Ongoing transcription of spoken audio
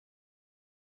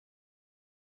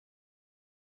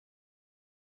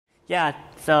Yeah,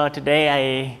 so today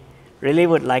I really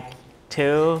would like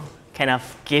to kind of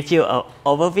give you an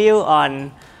overview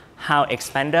on how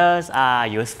expanders are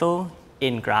useful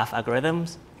in graph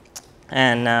algorithms.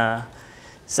 And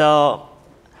so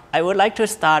I would like to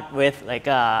start with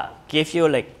give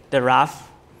you the rough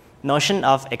notion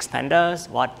of expanders.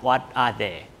 What are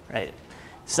they, right?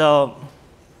 So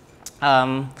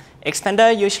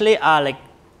expander usually are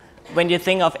when you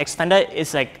think of expander,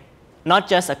 it's not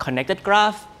just a connected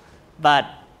graph, but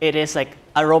it is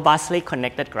a robustly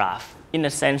connected graph in the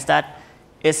sense that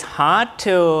it's hard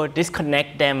to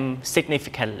disconnect them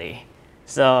significantly.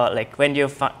 So when you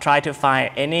try to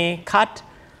find any cut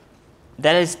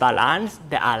that is balanced,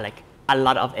 there are a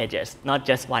lot of edges, not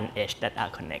just one edge that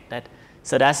are connected.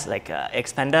 So that's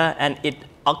expander, and it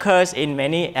occurs in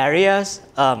many areas,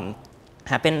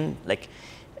 happen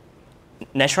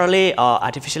naturally or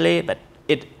artificially, but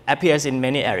it appears in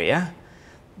many areas.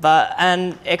 But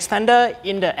an expander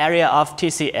in the area of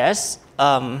TCS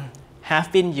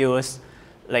have been used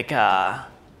a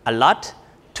lot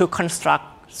to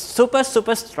construct super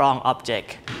strong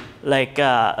object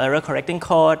error correcting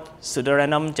code,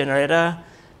 pseudo-random generator,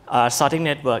 sorting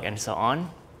network, and so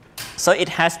on. So it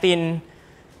has been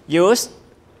used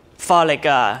for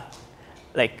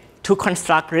to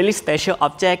construct really special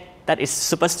object that is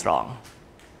super strong.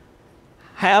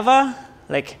 However,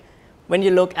 when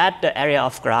you look at the area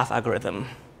of graph algorithm,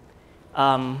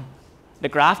 the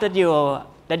graph that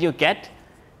you get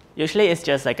usually is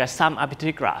just some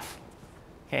arbitrary graph.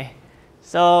 Okay,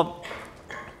 so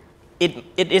it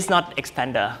is not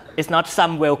expander. It's not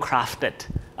some well-crafted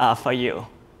for you.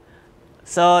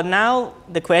 So now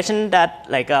the question that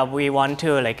we want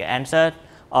to answer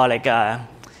or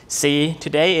see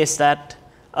today is that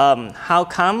how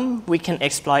come we can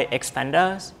exploit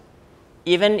expanders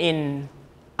even in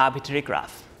arbitrary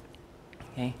graph?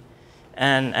 Okay,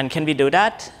 and can we do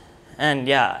that? And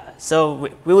yeah, so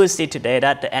we will see today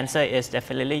that the answer is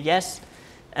definitely yes,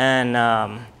 and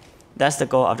that's the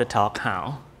goal of the talk.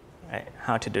 How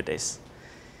to do this.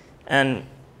 And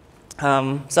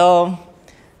so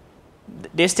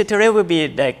this tutorial will be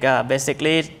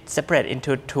basically separate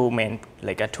into two main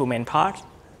parts.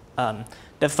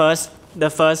 The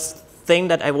first thing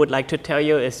that I would like to tell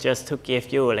you is just to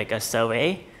give you a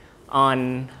survey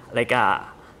on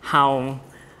how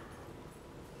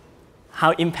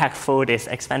impactful this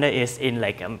expander is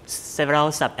in several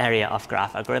sub area of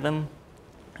graph algorithm,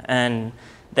 and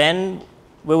then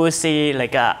we will see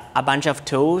a bunch of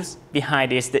tools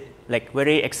behind this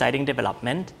very exciting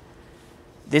development.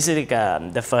 This is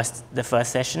the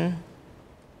first session,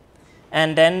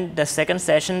 and then the second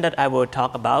session that I will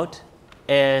talk about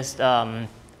is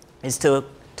to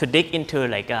dig into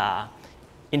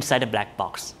inside the black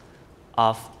box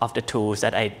of the tools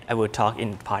that I will talk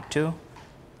in part 2.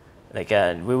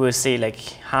 We will see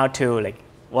how to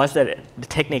what's the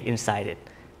technique inside it,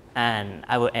 and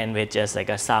I will end with just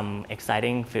some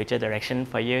exciting future direction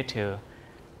for you to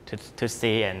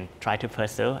see and try to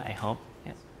pursue, I hope.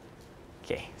 Yeah.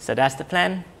 Okay, so that's the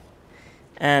plan.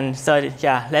 And so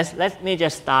yeah, let me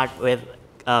just start with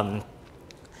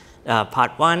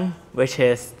part 1, which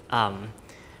is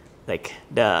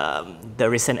the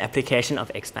recent application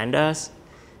of expanders.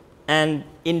 And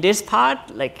in this part,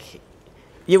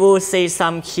 you will see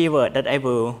some keyword that I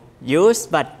will use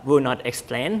but will not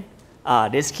explain.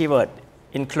 This keyword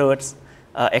includes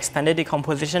expander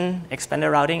decomposition,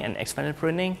 expander routing, and expander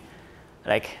pruning.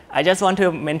 I just want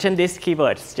to mention these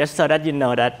keywords just so that you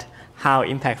know that how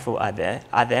impactful are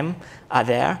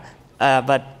there.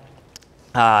 But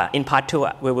in part 2,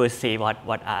 we will see what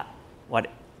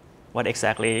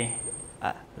exactly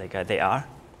they are.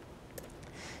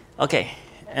 Okay,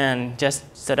 and just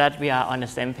so that we are on the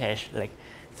same page,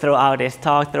 throughout this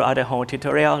talk, throughout the whole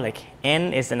tutorial,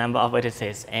 n is the number of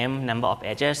vertices, m number of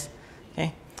edges.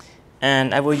 Okay,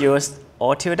 and I will use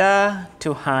O tilde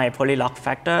to hide polylog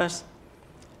factors,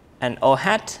 and O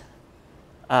hat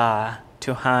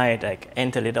to hide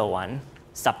n to the little one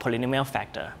subpolynomial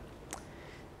factor.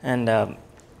 And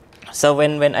so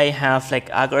when I have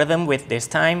algorithm with this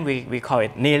time, we call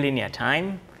it near linear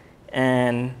time,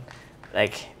 and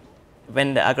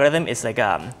when the algorithm is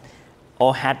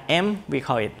O hat m, we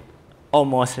call it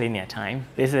almost linear time.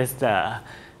 This is the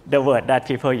word that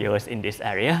people use in this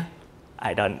area.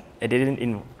 I didn't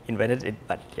invent it,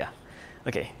 but yeah.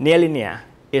 Okay, near linear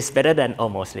is better than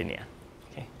almost linear.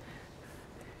 Okay.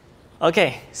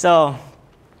 Okay, so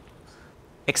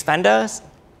expanders.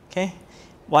 Okay,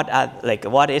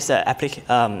 what is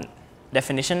the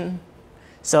definition?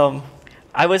 So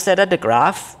I would say that the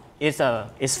graph is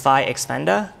phi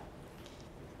expander.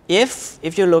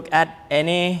 If you look at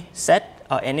any set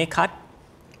or any cut,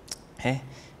 okay,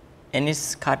 any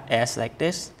cut S like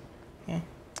this, okay,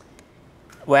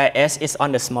 where S is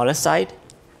on the smaller side,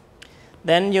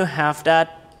 then you have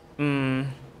that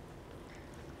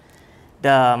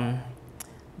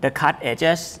the cut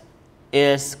edges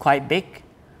is quite big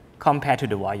compared to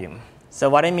the volume. So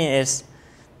what I mean is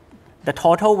the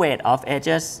total weight of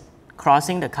edges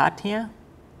crossing the cut here,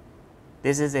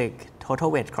 this is a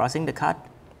total weight crossing the cut,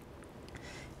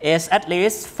 is at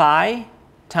least 5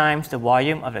 times the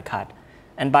volume of the cut.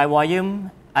 And by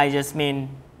volume, I just mean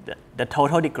the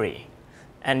total degree.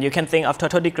 And you can think of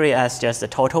total degree as just the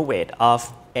total weight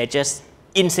of edges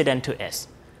incident to S.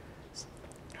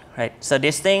 Right? So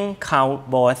this thing counts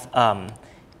both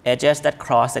edges that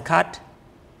cross the cut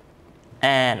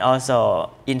and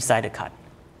also inside the cut.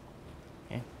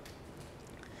 Okay.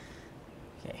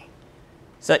 Okay.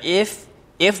 So if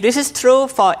this is true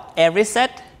for every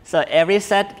set, so every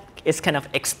set is kind of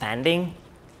expanding,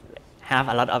 have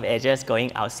a lot of edges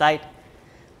going outside,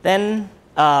 then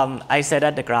I said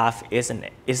that the graph is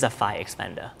a phi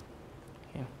expander.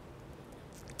 Okay.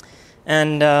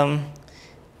 And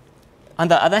on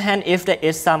the other hand, if there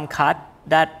is some cut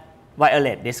that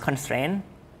violate this constraint,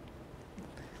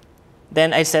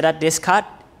 then I said that this cut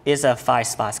is a phi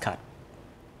sparse cut.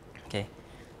 Okay.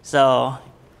 So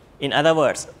in other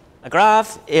words, a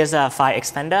graph is a phi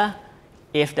expander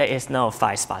if there is no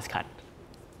phi sparse cut.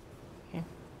 Okay.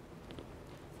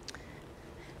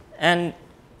 And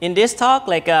in this talk,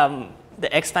 like the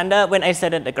expander, when I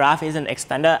said that the graph is an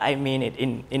expander, I mean it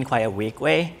in quite a weak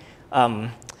way.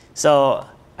 So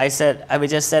I would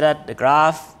just say that the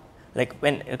graph, like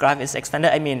when a graph is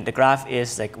expander, I mean the graph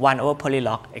is like 1 over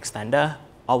polylog expander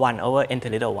or 1 over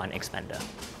interlittle 1 expander.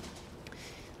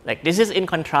 Like this is in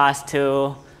contrast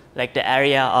to like the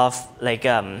area of like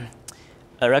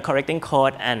error correcting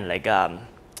code and like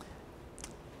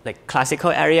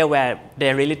classical area where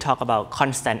they really talk about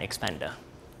constant expander.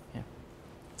 Yeah.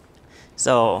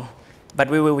 So, but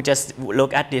we will just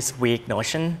look at this weak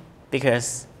notion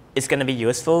because it's going to be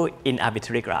useful in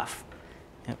arbitrary graph.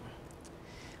 Yeah.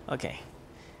 Okay.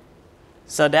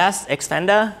 So that's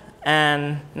expander,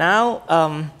 and now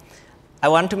I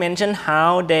want to mention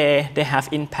how they have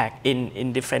impact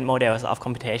in different models of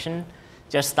computation.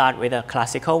 Just start with a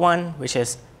classical one, which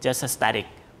is just a static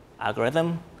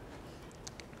algorithm.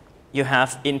 You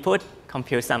have input,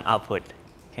 compute some output.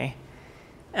 Okay,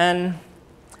 and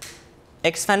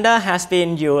expander has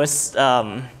been used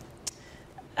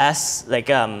as like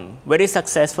very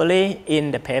successfully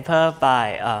in the paper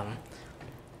by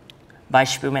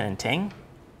Spielman and Teng.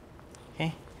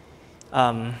 Okay,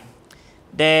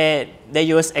 they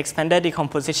use expander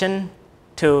decomposition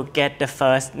to get the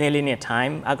first nonlinear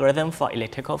time algorithm for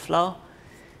electrical flow.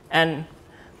 And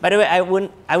by the way, I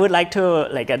would like to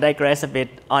like digress a bit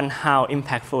on how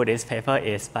impactful this paper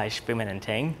is by Spielman and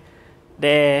Teng.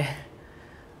 They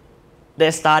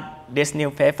start this new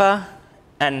paper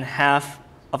and have,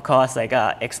 of course, like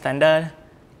expander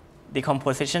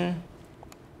decomposition.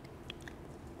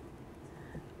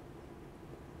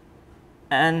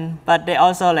 But they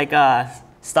also like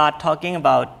start talking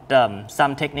about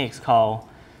some techniques called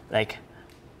like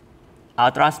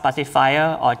ultra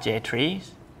spacifier or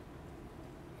J-trees.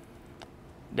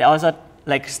 They also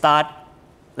like start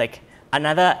like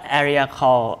another area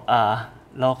called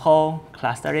local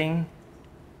clustering,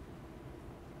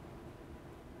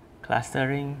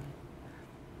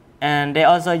 and they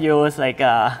also use like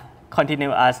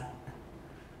continuous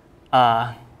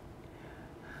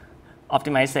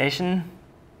optimization.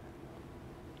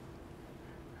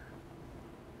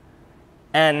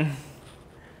 And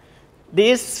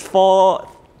these 4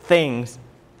 things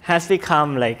has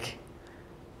become like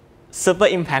super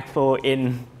impactful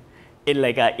in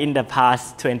the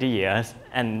past 20 years,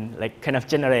 and like kind of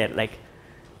generate like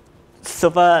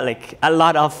super like a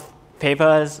lot of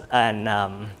papers, and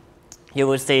you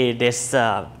will see this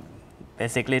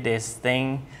basically this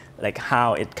thing like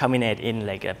how it culminates in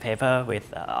like a paper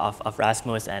with of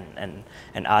Rasmus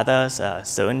and others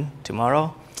soon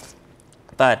tomorrow.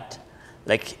 But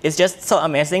like it's just so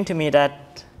amazing to me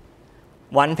that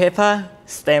one paper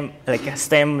stem like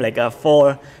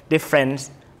 4 different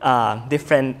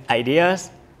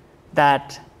ideas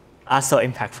that are so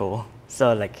impactful.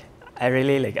 So like I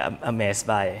really like am amazed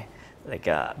by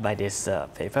this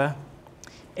paper.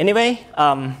 Anyway,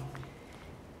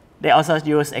 they also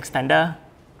use expander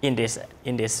in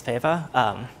this paper,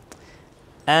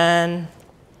 and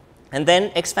then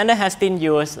expander has been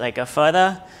used like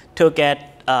further to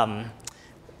get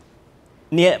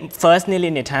first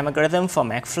nonlinear time algorithm for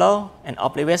MACflow and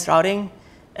oblivious routing,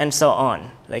 and so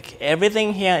on. Like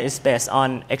everything here is based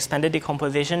on expanded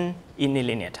decomposition in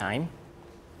linear time.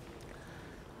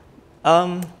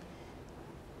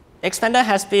 Expander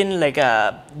has been like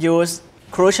used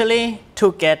crucially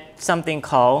to get something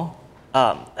called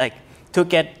to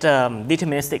get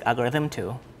deterministic algorithm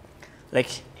too.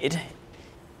 Like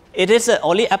it is the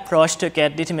only approach to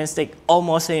get deterministic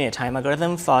almost linear time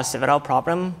algorithm for several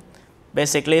problems.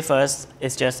 Basically, first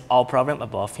it's just all problem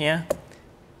above here.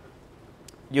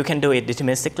 You can do it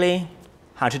deterministically.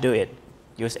 How to do it?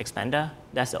 Use expander.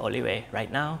 That's the only way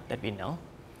right now that we know.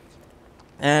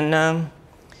 And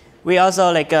we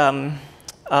also we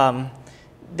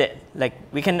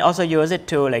can also use it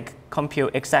to like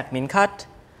compute exact min cut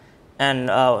and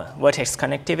vertex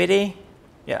connectivity.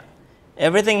 Yeah,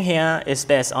 everything here is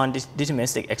based on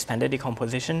deterministic expanded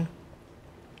decomposition.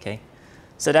 Okay,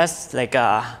 so that's like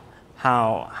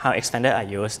how expander are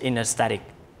used in a static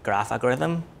graph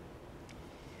algorithm.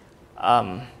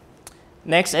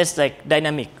 Next is like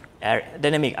dynamic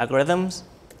algorithms.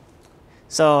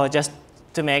 So just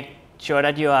to make sure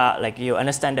that you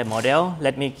understand the model,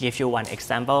 let me give you one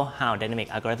example how dynamic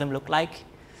algorithm look like.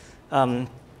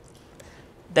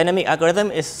 Dynamic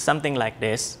algorithm is something like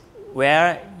this,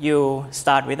 where you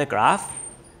start with a graph,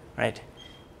 right?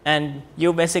 And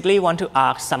you basically want to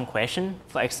ask some question.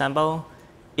 For example,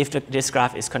 if this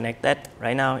graph is connected,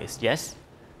 right now it's yes.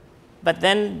 But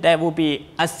then there will be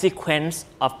a sequence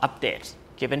of updates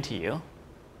given to you.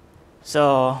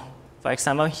 So for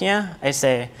example here, I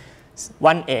say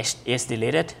one edge is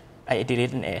deleted. I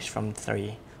delete an edge from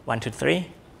 1 to 3.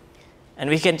 And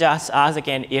we can just ask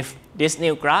again if this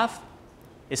new graph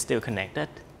is still connected.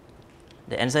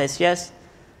 The answer is yes.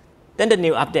 Then the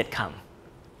new update comes.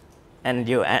 And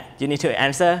you need to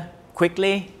answer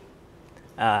quickly.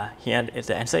 Here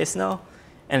the answer is no,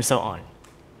 and so on.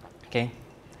 Okay.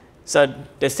 So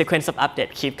the sequence of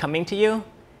updates keep coming to you.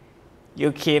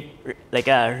 You keep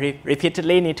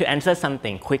repeatedly need to answer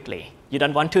something quickly. You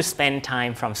don't want to spend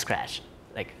time from scratch.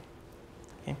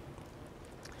 Okay.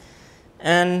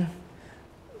 And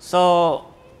so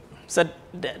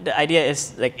the idea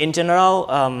is like in general,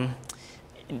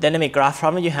 dynamic graph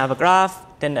problem, you have a graph,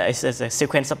 then there is a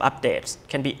sequence of updates.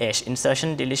 Can be edge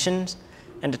insertion, deletions,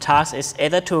 and the task is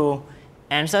either to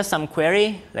answer some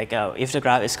query, like if the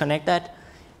graph is connected,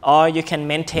 or you can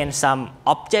maintain some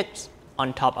objects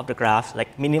on top of the graph,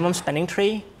 like minimum spanning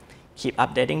tree, keep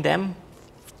updating them,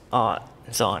 and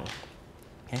so on.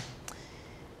 Okay.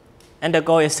 And the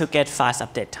goal is to get fast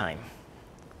update time.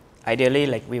 Ideally,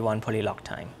 like we want polylog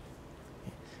time.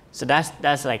 So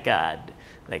that's like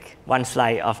one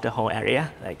slide of the whole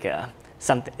area. Like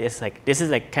something is like this is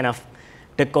like kind of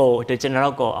the goal, the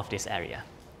general goal of this area.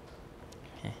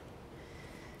 Okay.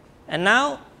 And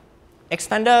now,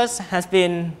 expanders has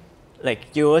been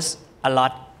like used a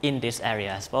lot in this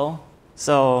area as well.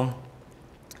 So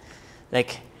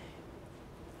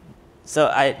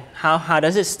how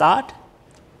does it start?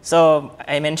 So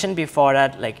I mentioned before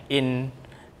that like in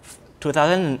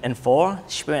 2004,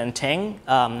 Schwer and Teng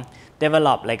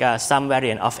developed like some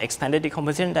variant of expanded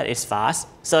decomposition that is fast.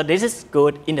 So this is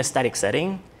good in the static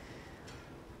setting.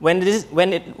 When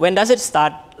does it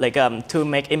start like to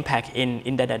make impact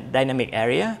in the dynamic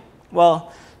area?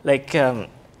 Well, like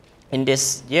in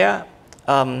this year,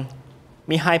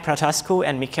 Mihai Pratascu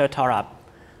and Mikhail Torab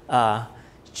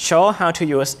show how to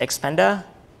use expander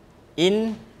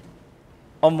in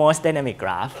almost dynamic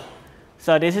graph.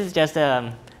 So this is just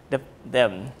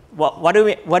what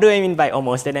do I mean by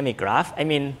almost dynamic graph? I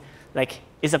mean like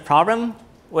it's a problem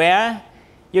where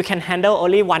you can handle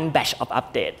only one batch of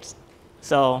updates.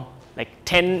 So like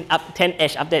 10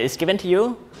 edge update is given to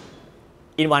you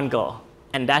in one go,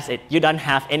 and that's it. You don't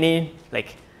have any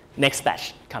like next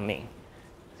batch coming.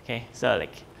 Okay, so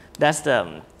like that's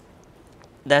the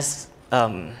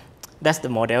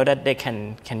model that they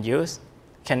can use,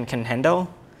 can handle.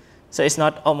 So it's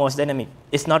not almost dynamic.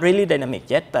 It's not really dynamic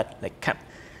yet, but like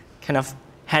kind of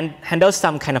handle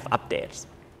some kind of updates.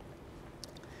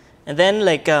 And then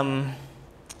like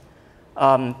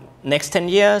next 10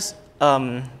 years,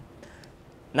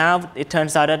 now it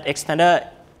turns out that expander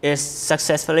is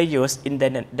successfully used in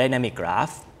the dynamic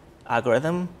graph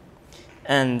algorithm.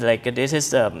 And like this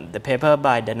is the paper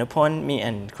by Danupon, me,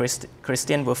 and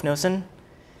Christian Wolf-Nielsen.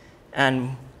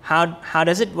 And how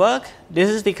does it work? This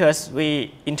is because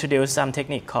we introduced some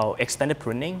technique called expanded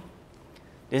pruning.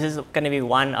 This is going to be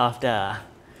one of the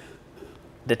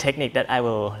technique that I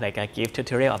will give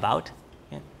tutorial about.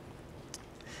 Yeah.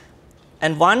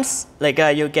 And once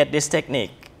you get this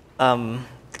technique,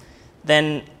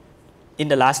 then in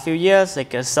the last few years,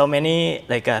 so many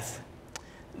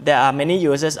there are many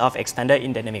uses of expander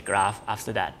in dynamic graph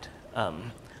after that.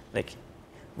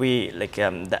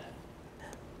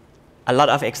 A lot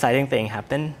of exciting things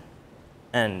happen,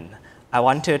 and I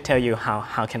want to tell you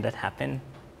how can that happen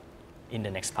in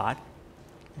the next part.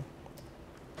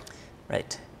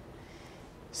 Right.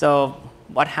 So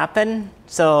what happened?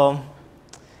 So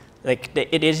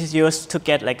it is used to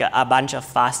get a bunch of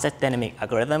fastest dynamic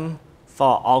algorithm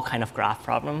for all kind of graph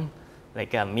problem,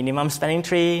 like a minimum spanning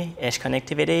tree, edge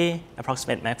connectivity,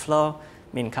 approximate map flow,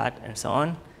 min cut, and so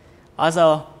on.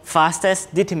 Also,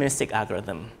 fastest deterministic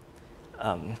algorithm.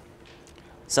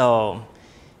 For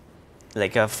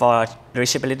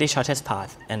reachability, shortest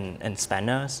path, and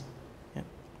spanners. Yeah.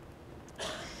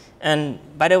 And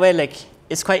by the way,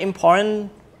 it's quite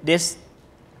important.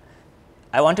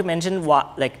 I want to mention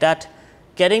that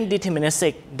getting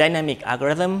deterministic dynamic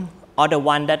algorithm or the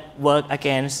one that work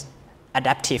against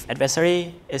adaptive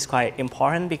adversary is quite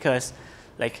important, because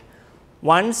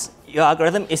once your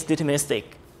algorithm is deterministic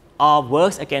or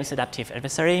works against adaptive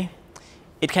adversary,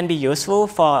 it can be useful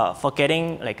for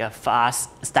getting a fast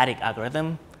static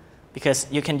algorithm, because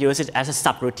you can use it as a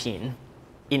subroutine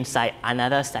inside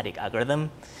another static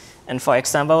algorithm. And for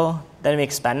example,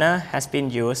 dynamic spanner has been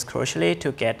used crucially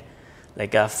to get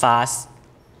a fast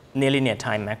nonlinear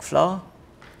time map flow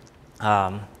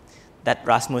that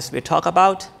Rasmus will talk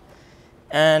about.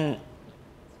 And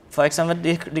for example,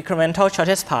 the decremental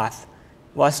shortest path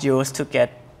was used to get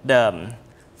the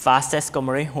fastest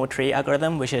Gomory-Hu tree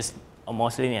algorithm, which is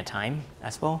almost linear time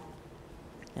as well.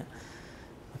 Yeah.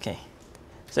 Okay.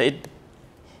 So it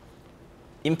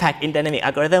impact in dynamic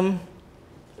algorithm,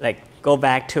 go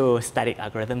back to static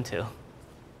algorithm too.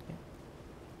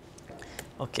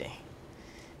 Okay.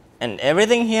 And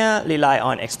everything here rely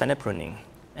on expander pruning,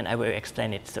 and I will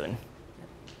explain it soon.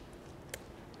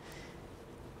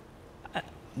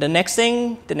 The next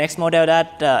model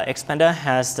that expander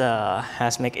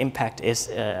has make impact is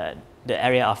the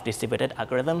area of distributed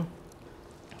algorithm.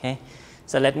 Okay,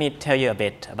 so let me tell you a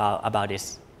bit about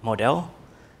this model.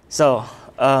 So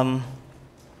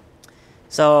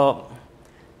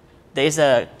there is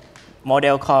a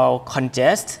model called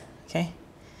congest. Okay,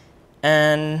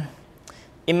 and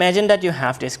imagine that you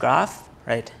have this graph,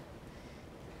 right?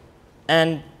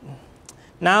 And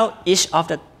now each of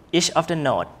the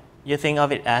node, you think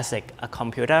of it as a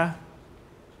computer,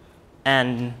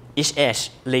 and each edge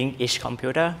link each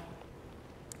computer.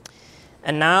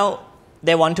 And now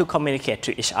they want to communicate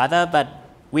to each other, but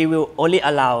we will only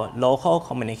allow local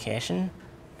communication.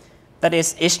 That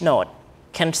is, each node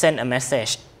can send a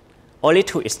message only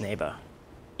to its neighbor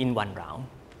in one round.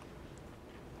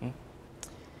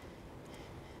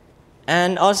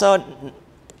 And also,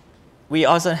 we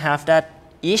also have that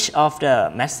each of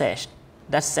the message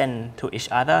that's sent to each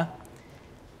other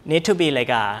need to be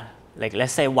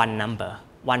let's say one number,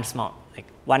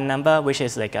 one number which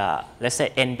is let's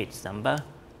say n bits number,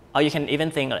 or you can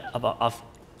even think of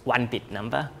 1 bit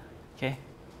number. Okay,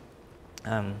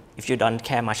 if you don't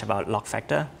care much about log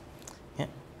factor. Yeah.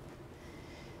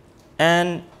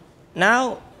 And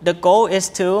now the goal is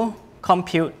to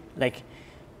compute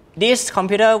these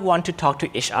computers want to talk to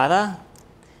each other,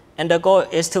 and the goal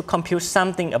is to compute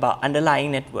something about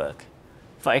underlying network.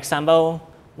 For example,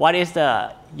 what is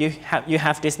you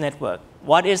have this network.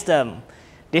 What is the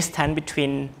distance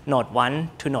between node 1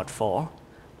 to node 4?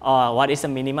 Or what is the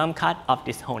minimum cut of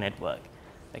this whole network?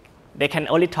 They can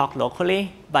only talk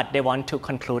locally, but they want to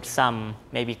conclude some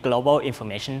maybe global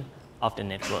information of the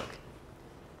network.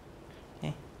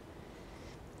 Okay.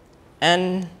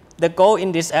 And the goal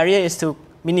in this area is to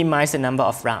minimize the number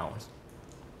of rounds.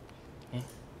 Okay.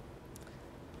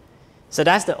 So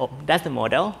that's the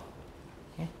model.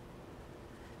 Okay.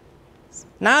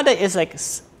 Now there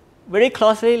is very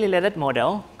closely related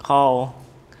model called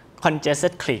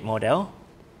congested clique model.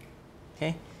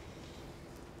 Okay.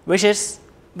 Which is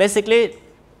basically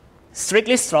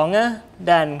strictly stronger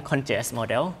than congest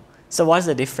model. So what's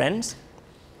the difference?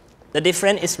 The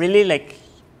difference is really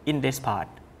in this part.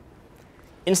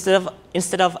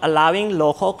 Instead of allowing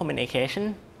local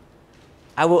communication,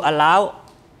 I will allow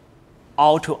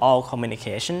all-to-all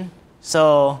communication.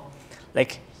 So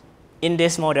in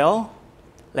this model,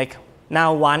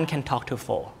 now 1 can talk to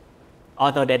 4,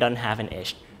 although they don't have an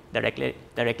edge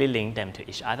directly link them to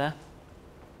each other.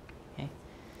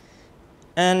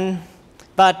 Okay.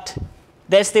 But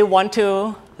they still want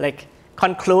to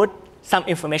conclude some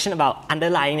information about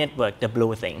underlying network, the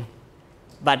blue thing.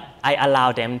 But I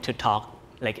allow them to talk,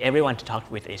 everyone to talk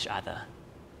with each other.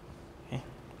 Okay.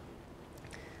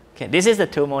 Okay, this is the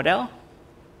two model.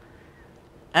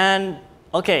 And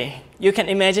okay, you can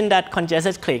imagine that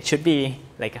congested clique should be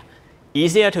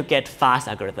easier to get fast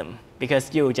algorithm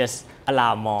because you just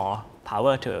allow more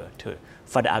power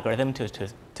for the algorithm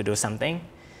to do something.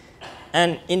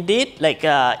 And indeed, like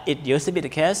it used to be the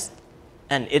case,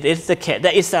 and it is the case.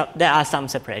 There are some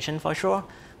separation for sure,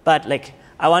 but like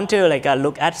I want to like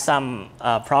look at some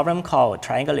problem called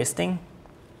triangle listing.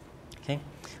 Okay,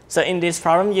 so in this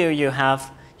problem, you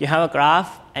have a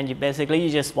graph, and you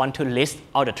just want to list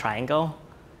all the triangle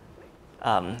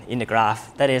in the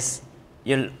graph. That is,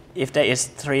 if there is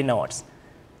 3 nodes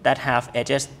that have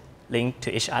edges linked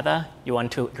to each other, you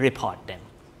want to report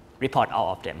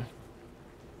all of them.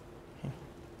 Okay.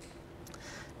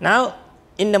 Now,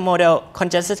 in the model,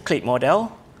 congested clique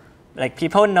model, like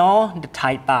people know the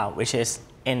tight bound, which is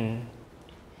in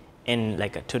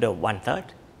like to the 1/3.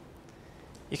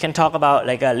 You can talk about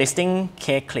like a listing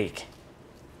K clique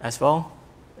as well,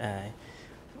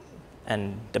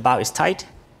 and the bound is tight.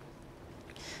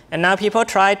 And now people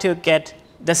try to get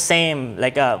the same,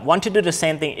 like want to do the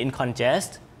same thing in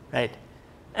congest, right?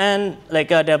 And like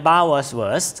the bound was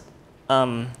worse,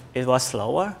 it was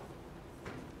slower.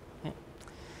 Okay.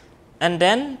 And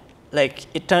then like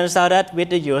it turns out that with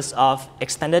the use of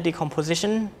expanded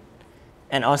decomposition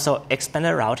and also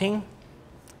expanded routing,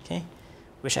 okay,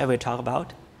 which I will talk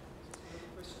about.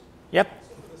 Yep.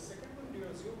 So for the second one, do you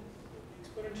assume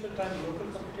exponential time local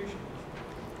computation?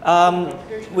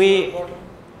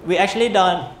 We actually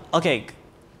done, okay,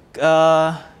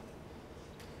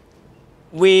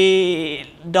 we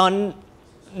don't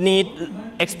need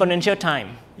exponential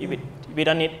time. We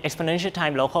don't need exponential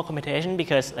time local computation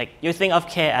because like you think of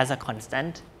k as a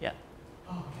constant. Yeah.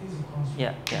 Oh, k is a constant.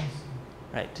 Yeah.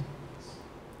 Right.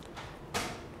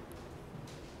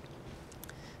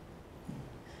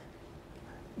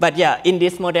 But yeah, in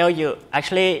this model, you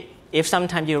actually, if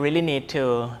sometimes you really need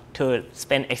to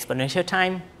spend exponential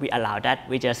time, we allow that.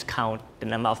 We just count the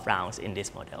number of rounds in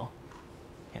this model.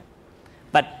 Yeah.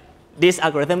 But this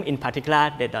algorithm in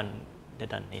particular, they don't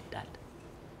need that.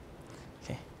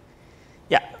 Okay.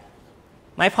 Yeah.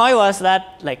 My point was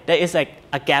that like there is like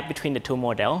a gap between the 2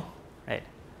 models, right?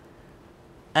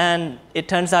 And it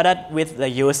turns out that with the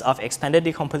use of expanded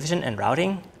decomposition and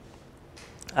routing,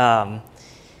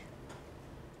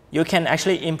 you can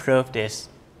actually improve this.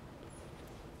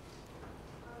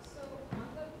 So on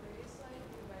the previous slide,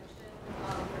 you mentioned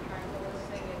for triangle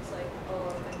listing, it's like,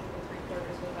 I think the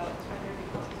 3/4 without expanded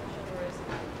decomposition, whereas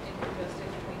in congested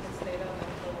between data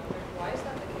and the 1/3. Why is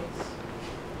that the case?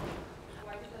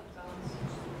 Why did that bounce?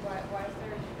 Why is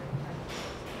there a different time?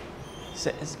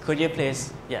 So, could you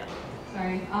please, yeah.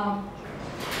 Sorry.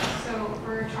 So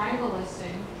for triangle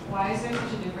listing, why is there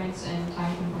such a difference in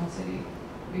time complexity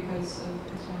because of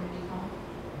expanded decom?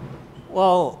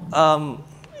 Well,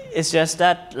 it's just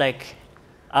that like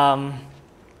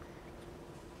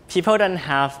people don't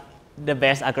have the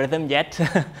best algorithm yet.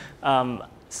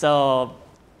 So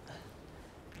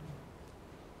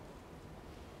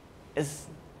it's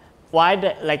why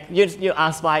like you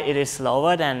ask why it is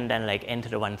slower than like n to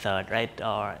the 1/3, right?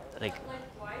 Or like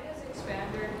why does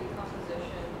expanded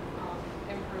decomposition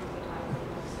improve the time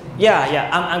complexity? yeah.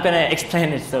 I'm gonna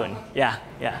explain it soon. Yeah.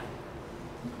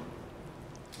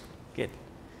 Good.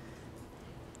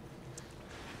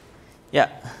 Yeah.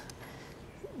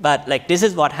 But like this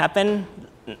is what happened.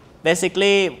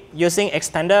 Basically, using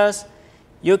expanders,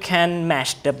 you can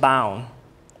match the bound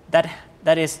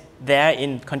that is there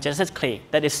in congested clique,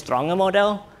 that is stronger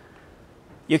model.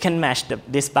 You can match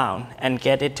this bound and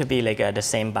get it to be like the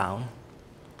same bound.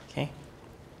 Okay.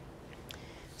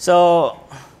 So,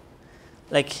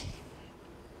 like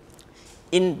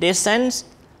in this sense,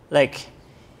 like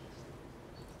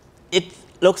it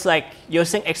looks like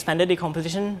using expanded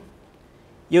decomposition,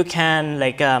 you can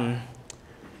like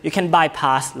you can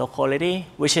bypass locality,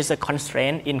 which is a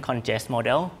constraint in congest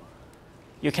model.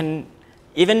 You can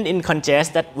even in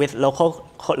congest that with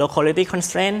locality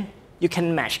constraint, you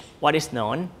can match what is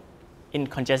known in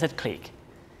congested clique.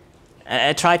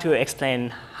 I try to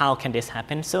explain how can this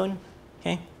happen soon.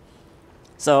 Okay.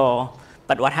 So,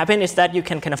 but what happened is that you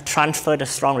can kind of transfer the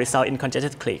strong result in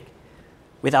congested clique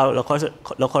without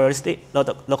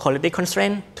locality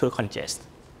constraint to congest.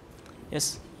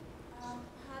 Yes.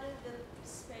 How did the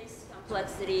space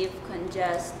complexity of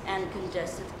congest and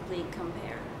congested clique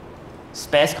compare?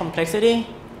 Space complexity?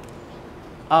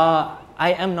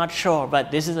 I am not sure, but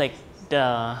this is like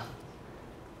the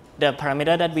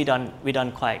parameter that we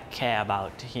don't quite care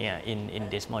about here in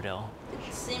this model.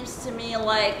 It seems to me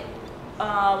like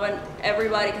when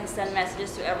everybody can send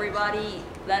messages to everybody,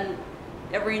 then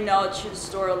every node should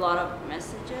store a lot of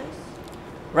messages.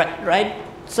 Right.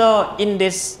 So in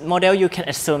this model, you can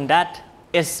assume that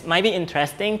it might be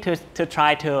interesting to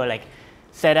try to like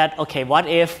say that, okay, what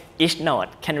if each node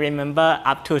can remember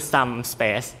up to some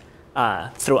space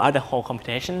throughout the whole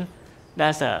computation?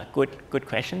 That's a good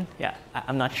question. Yeah,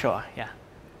 I'm not sure. Yeah.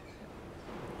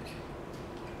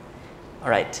 All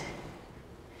right.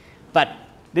 But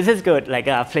this is good. Like,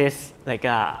 please, like,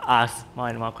 ask more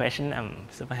and more questions. I'm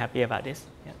super happy about this.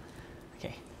 Yeah.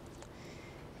 Okay.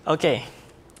 Okay.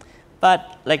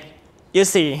 But like, you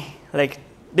see, like,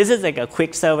 this is like a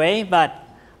quick survey, but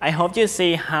I hope you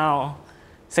see how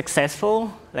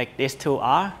successful like these two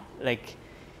are. Like,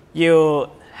 you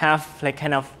have like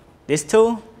kind of these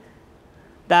two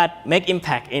that make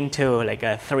impact into like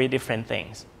 3 different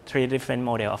things, 3 different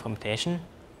models of computation.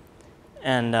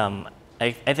 And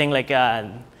I think like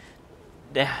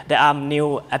there are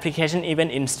new applications even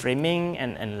in streaming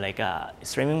and like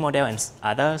streaming model and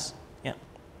others. Yeah.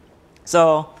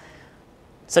 So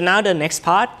now the next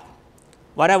part,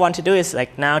 what I want to do is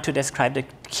like now to describe the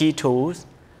key tools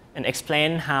and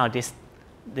explain how this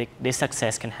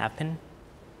success can happen.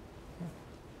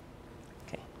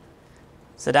 Okay.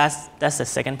 So that's the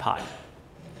second part.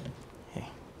 Okay.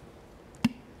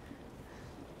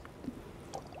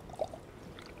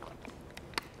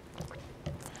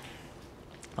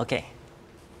 Okay.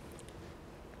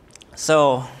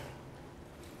 So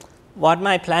what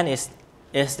my plan is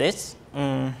this.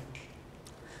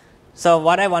 So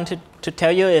what I wanted to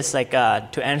tell you is like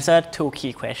to answer 2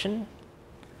 key questions.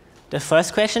 The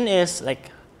first question is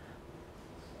like,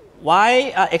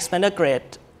 why are expander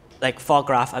great like for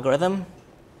graph algorithm?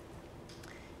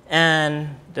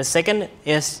 And the second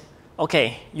is,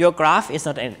 okay, your graph is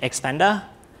not an expander.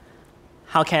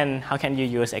 How can you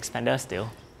use expander still?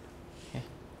 Okay.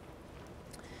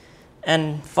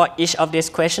 And for each of these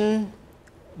questions,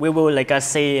 we will like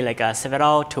see like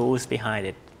several tools behind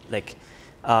it. Like,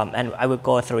 and I will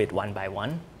go through it one by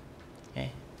one.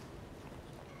 Okay.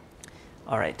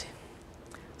 All right.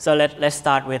 So let's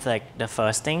start with like the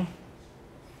first thing.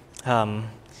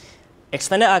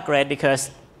 Expander are great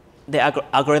because they are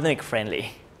algorithmic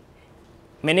friendly.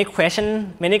 Many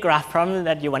questions, many graph problems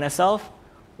that you want to solve,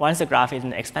 once the graph is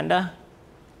an expander,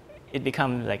 it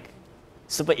becomes like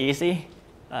super easy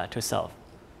to solve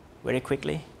very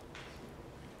quickly.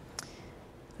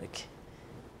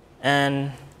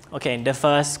 And okay, the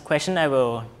first question I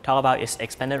will talk about is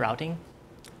expander routing.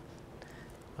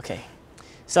 Okay,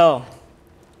 so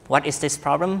what is this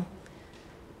problem?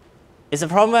 It's a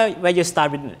problem where you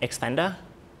start with an expander.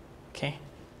 Okay,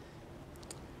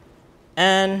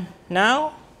 and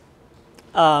now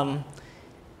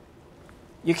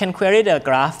you can query the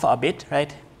graph for a bit,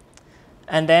 right?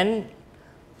 And then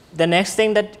the next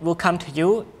thing that will come to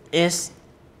you is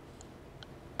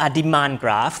a demand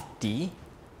graph, D.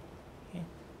 Okay.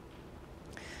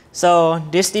 So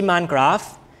this demand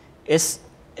graph is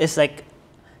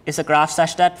a graph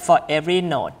such that for every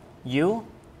node U,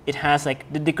 it has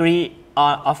like the degree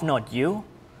of node U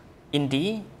in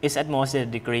D is at most the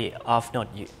degree of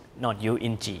node U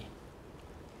in G.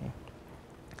 Okay.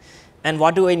 And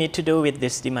what do I need to do with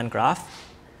this demand graph?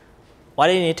 What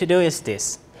I need to do is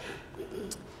this.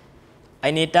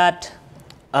 I need that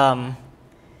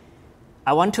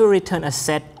I want to return a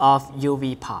set of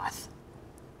UV paths,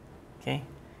 okay,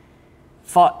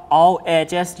 for all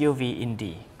edges UV in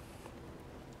D.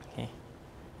 Okay.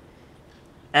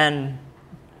 And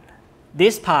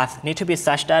this path need to be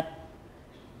such that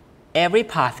every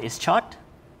path is short,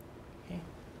 okay,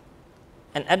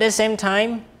 and at the same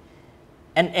time,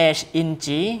 an edge in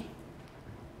G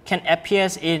can appear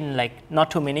in like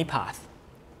not too many paths.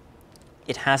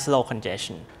 It has low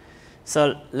congestion.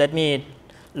 So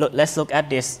let's look at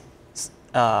this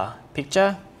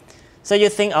picture. So you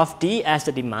think of D as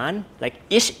the demand, like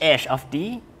each edge of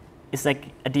D is like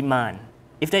a demand.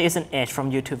 If there is an edge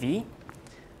from U to V,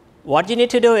 what you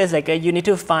need to do is like you need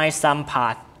to find some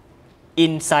path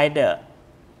inside the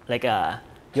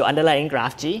your underlying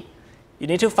graph G. You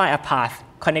need to find a path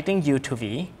connecting U to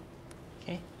V.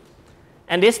 Okay?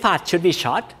 And this path should be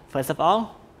short, first of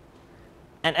all.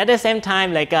 And at the same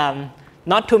time, like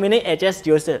not too many edges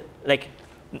use it. Like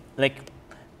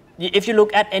if you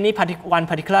look at any one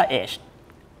particular edge,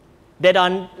 they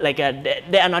don't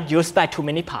they are not used by too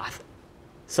many paths,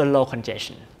 so low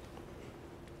congestion.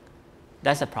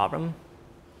 That's a problem.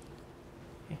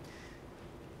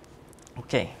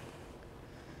 Okay.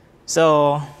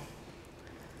 So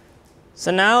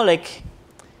now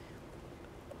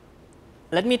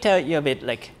let me tell you a bit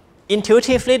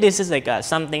intuitively this is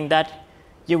something that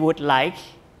you would like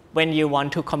when you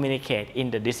want to communicate in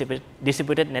the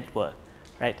distributed network,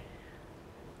 right?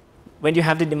 When you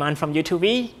have the demand from U to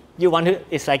V, you want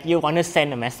to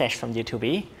send a message from U to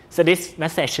V. So this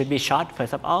message should be short,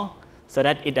 first of all. so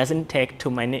that it doesn't take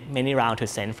too many rounds to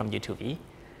send from U to V.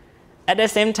 At the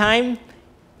same time,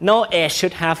 no edge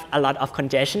should have a lot of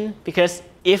congestion, because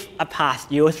if a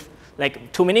path use,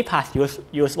 like too many paths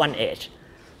use one edge,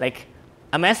 like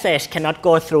a message cannot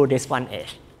go through this one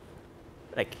edge.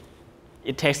 Like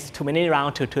it takes too many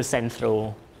rounds to send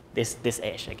through this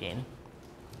edge again.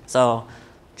 So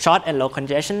short and low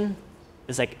congestion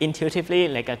is like intuitively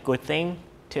like a good thing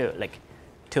to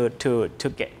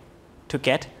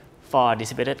get for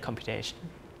distributed computation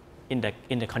in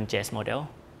the congest model.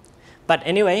 But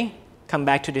anyway, come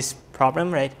back to this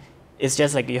problem, right? It's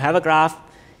just like you have a graph,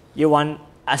 you want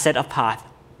a set of paths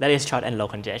that is short and low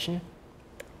congestion.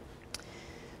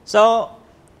 So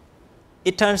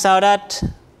it turns out that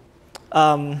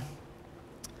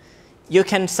you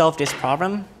can solve this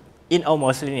problem in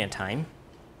almost linear time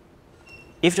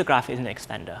if the graph is an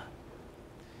expander.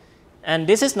 And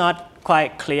this is not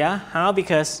quite clear how,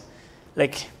 because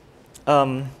like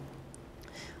one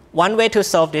way to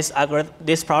solve this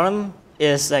problem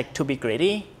is like to be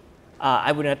greedy.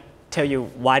 I would not tell you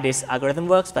why this algorithm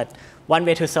works, but one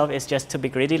way to solve is just to be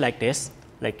greedy like this.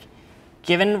 Like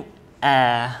given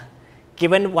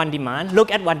one demand,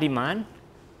 look at one demand,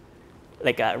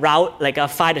 like a route,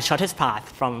 find the shortest path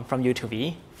from U to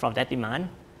V from that demand,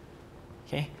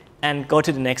 okay, and go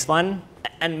to the next one,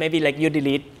 and maybe like you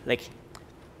delete the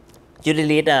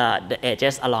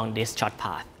edges along this short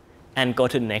path, and go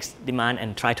to the next demand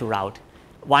and try to route.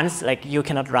 Once like you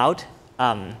cannot route,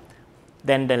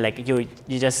 then like you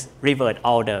just revert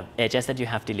all the edges that you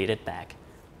have deleted back,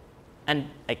 and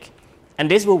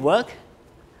this will work.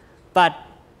 But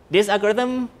this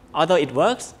algorithm, although it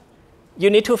works, you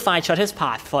need to find shortest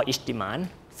path for each demand.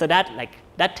 So that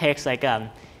takes like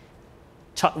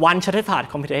one shortest path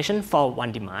computation for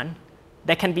one demand.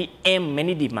 There can be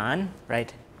many demand,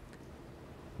 right?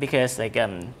 Because like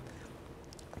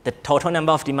the total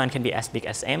number of demand can be as big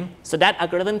as m. So that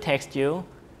algorithm takes you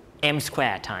m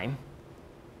squared time.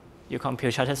 You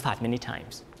compute shortest path many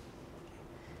times.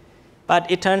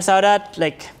 But it turns out that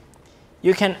like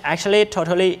you can actually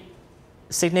totally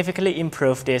significantly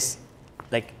improve this,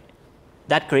 like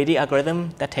that greedy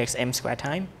algorithm that takes m squared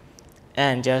time,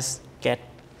 and just get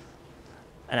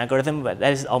an algorithm that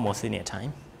is almost linear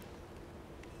time.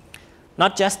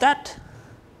 Not just that.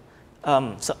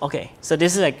 So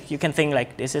this is like, you can think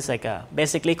like this is like a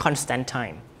basically constant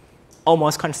time,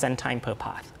 almost constant time per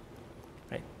path,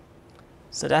 right?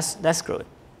 So that's good.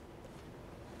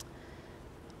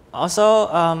 Also,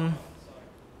 Can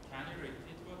you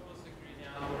repeat what was the greedy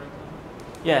algorithm?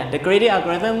 yeah, the greedy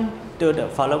algorithm do the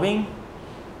following.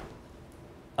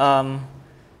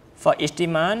 For each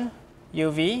demand,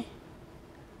 UV,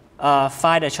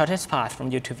 find the shortest path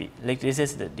from U to V. Like this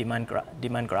is the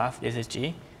demand graph, this is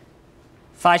G.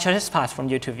 Find shortest path from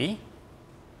U to V,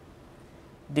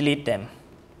 delete them,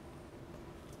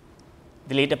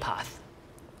 delete the path.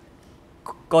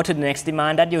 Go to the next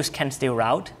demand that you can still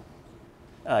route,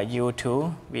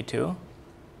 U2, V2,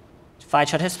 find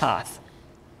shortest path,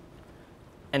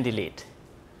 and delete.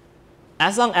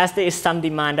 As long as there is some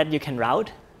demand that you can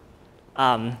route,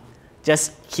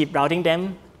 just keep routing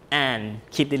them and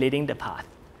keep deleting the path.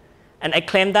 And I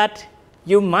claim that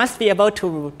you must be able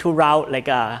to route like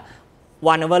a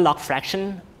 1/log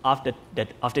fraction of the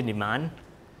demand.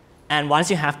 And once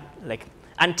you have like,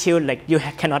 until like you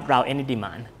cannot route any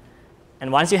demand.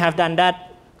 And once you have done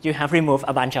that, you have removed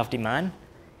a bunch of demand,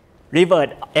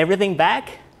 revert everything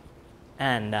back,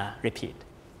 and repeat.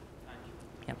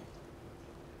 Yep.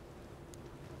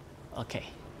 Okay.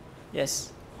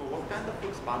 Yes. So what kind of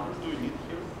expanders do you need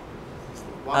here?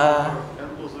 One over n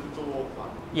plus little 1.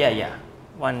 Yeah.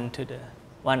 1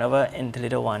 over n to the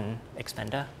little 1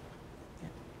 expander.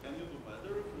 Can you do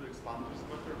better if the expander is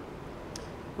better?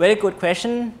 Very good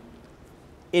question.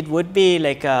 It would be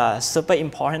like super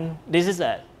important. This is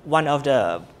one of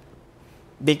the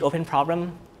big open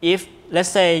problem. If let's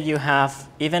say you have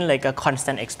even like a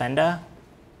constant expander,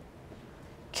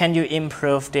 can you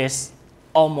improve this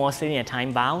almost linear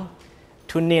time bound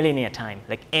to near linear time,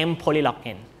 like m polylog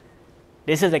n?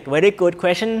 This is like very good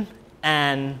question,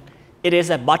 and it is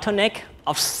a bottleneck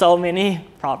of so many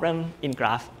problems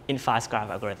in fast graph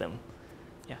algorithm.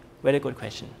 Yeah, very good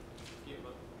question. Yeah,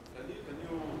 but can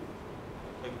you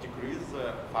like decrease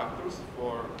factors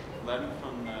for learning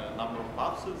from number of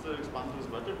paths if the expander is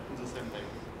better in the same time?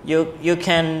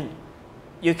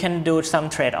 You can do some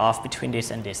trade-off between this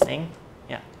and this thing.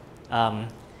 Yeah,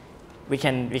 we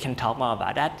can talk more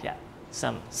about that. Yeah,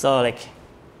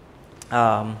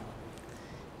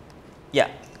 yeah,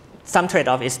 some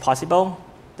trade-off is possible.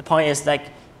 The point is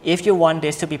like if you want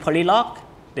this to be polylog,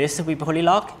 this to be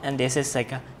polylog, and this is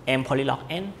like a m polylog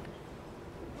n,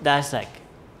 that's like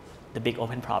the big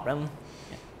open problem.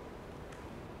 Yeah.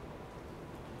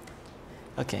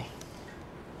 Okay.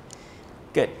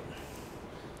 Good.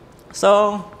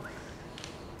 So,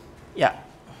 yeah.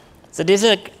 So this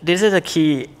is a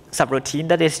key subroutine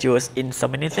that is used in so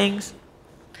many things.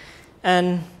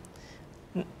 And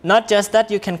not just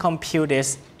that you can compute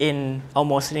this in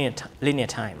almost linear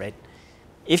time, right?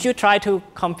 If you try to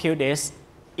compute this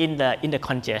in the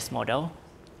congest model,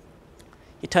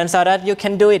 it turns out that you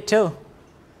can do it too.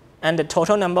 And the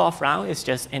total number of rounds is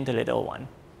just n to the little 1.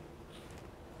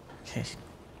 Okay.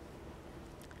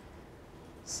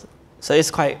 So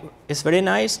it's very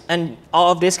nice, and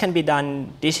all of this can be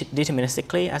done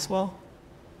deterministically as well.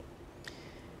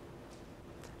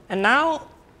 And now,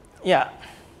 yeah.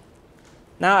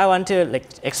 Now I want to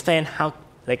explain how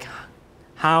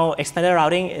expander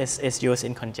routing is used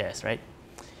in congest, right?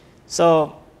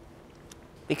 So,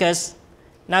 because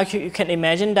now you can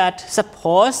imagine that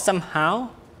suppose somehow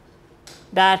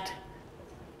that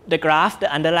the graph,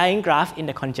 the underlying graph in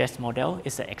the congest model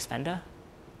is the expander.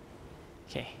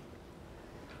 Okay.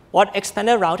 What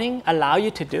expander routing allow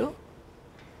you to do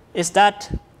is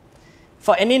that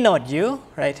for any node U,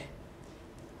 right?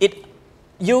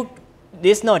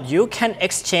 This node U can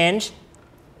exchange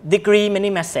degree many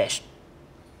message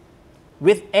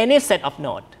with any set of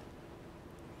nodes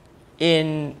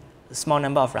in small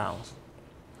number of rounds.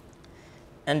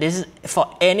 And this is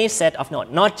for any set of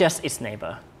nodes, not just its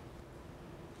neighbor.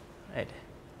 Right?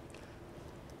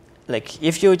 Like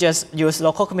if you just use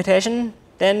local computation,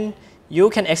 then you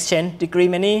can exchange degree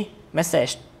many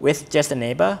message with just a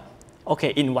neighbor,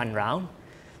 okay, in one round.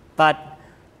 But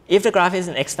if the graph is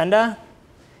an expander,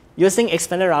 using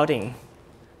expander routing,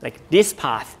 like this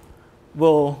path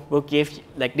will give,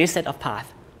 like this set of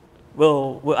path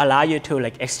will allow you to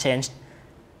exchange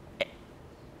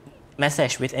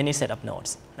message with any set of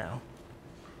nodes now.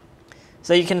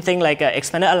 So you can think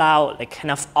expander allow kind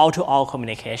of all-to-all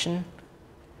communication,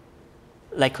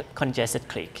 like congested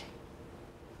click.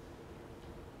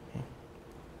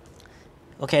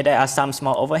 Okay, there are some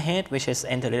small overhead, which is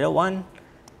n to the little 1,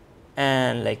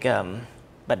 and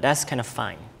but that's kind of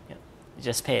fine. Yeah. You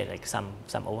just pay some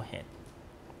overhead.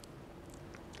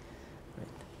 Right.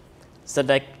 So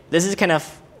this is kind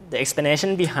of the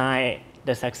explanation behind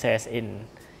the success in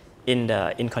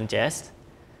congest.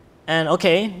 And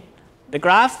okay, the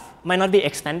graph might not be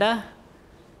expander.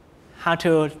 How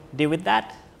to deal with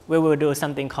that? We will do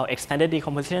something called expanded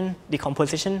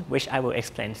decomposition, which I will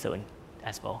explain soon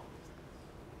as well.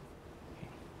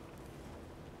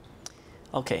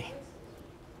 Okay.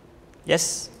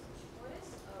 Yes? What is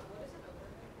an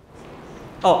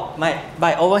overhead? Oh,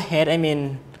 by overhead, I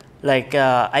mean,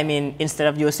 instead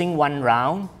of using one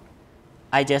round,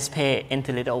 I just pay n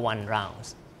to the little 1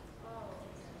 rounds. Oh,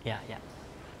 Yeah.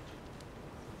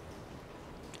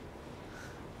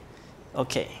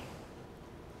 Okay.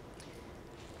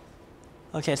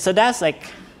 Okay, so that's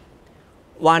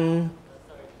one.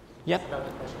 Yep.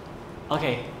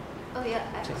 Okay. Oh yeah,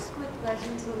 I have a quick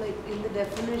question. So in the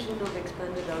definition of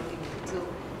expanded routing, so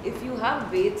if you have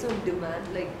weights on demand,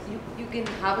 you can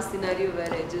have a scenario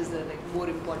where edges are more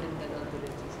important than other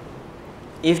edges.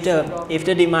 If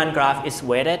the demand graph is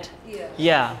weighted,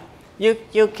 yeah,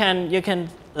 you can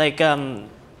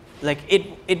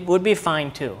it would be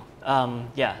fine too.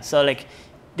 Yeah, so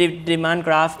the demand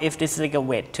graph, if this is a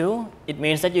weight 2, it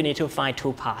means that you need to find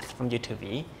 2 paths from U to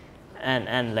V,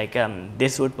 and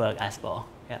this would work as well.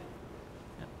 Yeah.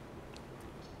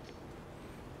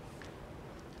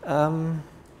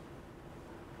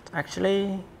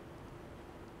 Actually,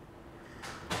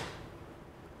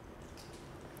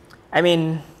 I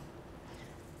mean,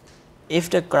 if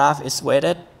the graph is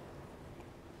weighted,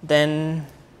 then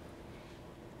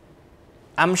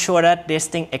I'm sure that this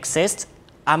thing exists.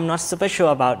 I'm not super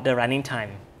sure about the running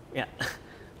time. Yeah.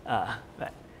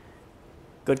 But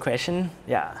good question.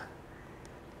 Yeah.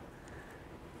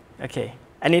 Okay.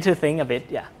 I need to think a bit.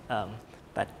 Yeah.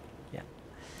 But yeah.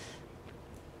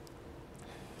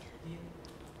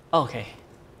 Okay.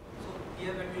 So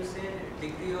here when you say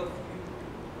degree of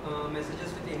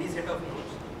messages with any set of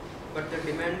nodes, but the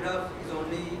demand graph is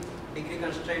only degree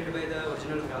constrained by the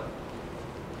original graph.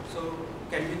 So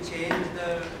can you change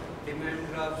the demand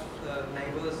graph's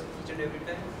neighbors each and every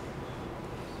time?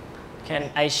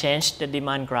 Can I change the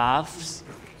demand graphs?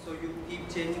 So you keep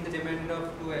changing the demand graph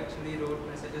to actually route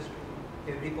messages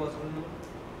to every possible node?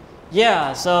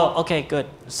 Yeah, so, okay, good.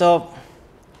 So,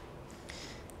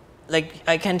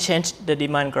 I can change the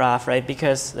demand graph, right?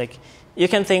 Because, you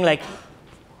can think,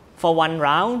 for one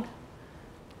round,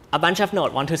 a bunch of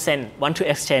nodes want to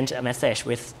exchange a message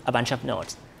with a bunch of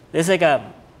nodes. There's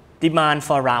a demand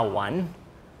for round 1,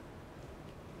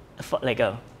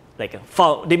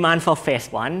 for demand for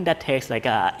phase 1 that takes like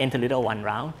a interlude 1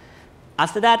 round.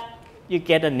 After that, you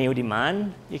get a new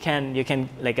demand. You can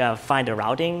find the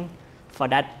routing for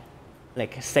that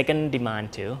second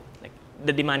demand too. Like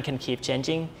the demand can keep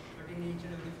changing. But in each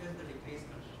and every phase, the degree is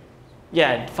constrained.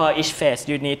 Yeah, for each phase,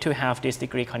 you need to have this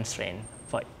degree constraint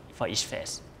for each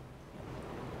phase.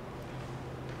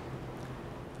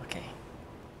 Okay.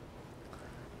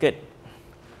 Good.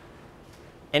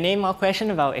 Any more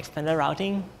questions about expander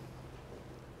routing?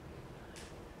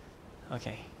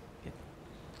 Okay. Good.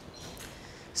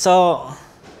 So,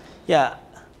 yeah.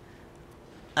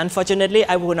 Unfortunately,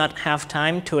 I will not have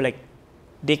time to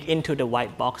dig into the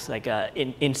white box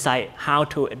inside how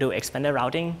to do expander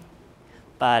routing,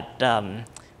 but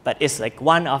it's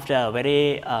one of the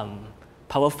very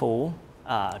powerful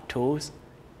tools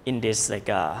in this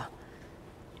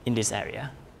in this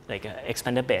area,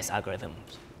 expander-based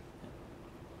algorithms.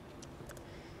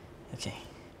 Okay.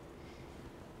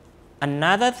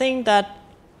 Another thing that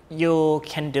you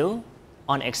can do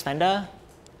on expander,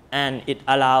 and it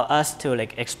allows us to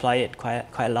exploit it quite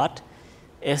a lot,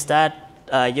 is that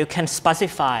you can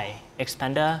specify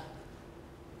expander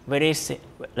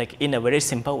in a very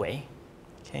simple way.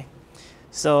 Okay,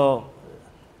 so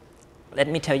let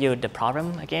me tell you the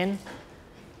problem again.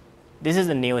 This is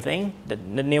a new thing.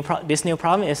 This new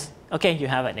problem is, okay, you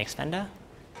have an expander.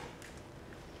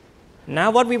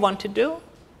 Now what we want to do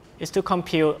is to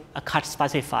compute a cut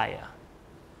specifier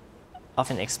of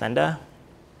an expander.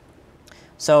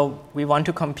 So we want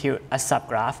to compute a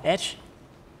subgraph H,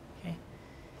 okay,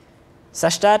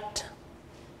 such that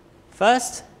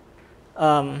first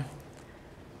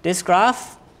this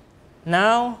graph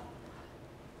now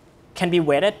can be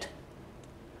weighted,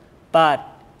 but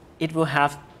it will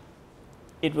have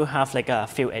a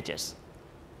few edges.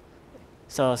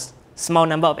 So small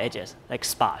number of edges, like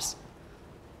sparse,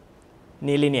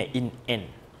 nonlinear in N.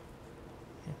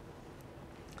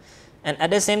 And at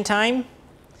the same time,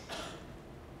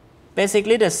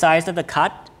 basically the size of the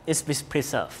cut is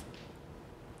preserved.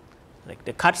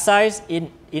 The cut size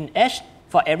in H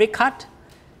for every cut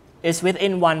is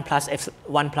within 1 plus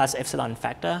epsilon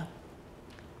factor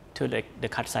to the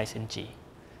cut size in G.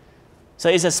 So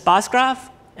it's a sparse graph,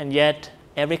 and yet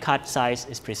every cut size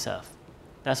is preserved.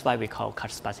 That's why we call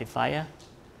cut specifier.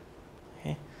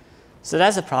 Okay. So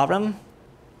that's a problem.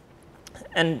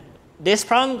 And this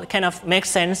problem kind of makes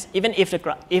sense even if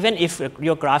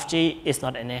your graph G is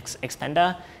not an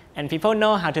expander, and people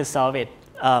know how to solve it.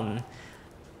 The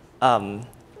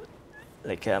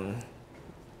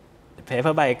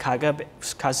paper by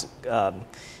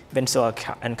Benzo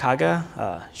and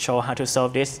Kager show how to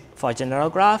solve this for general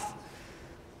graph.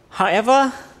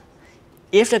 However,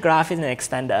 if the graph is an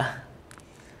expander,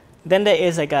 then there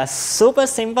is a super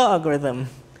simple algorithm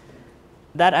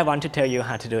that I want to tell you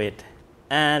how to do it.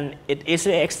 And it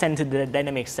easily extends to the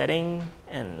dynamic setting,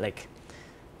 and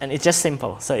it's just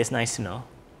simple, so it's nice to know.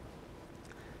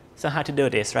 So how to do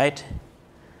this, right?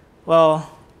 Well,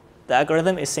 the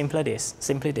algorithm is simply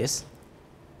this.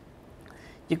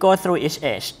 You go through each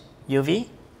edge, UV,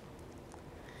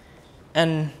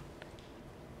 and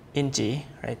in G,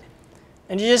 right?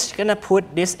 And you're just gonna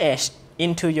put this edge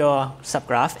into your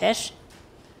subgraph edge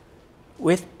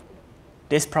with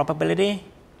this probability,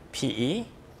 PE.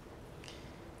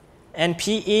 And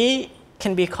PE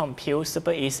can be computed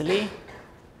super easily.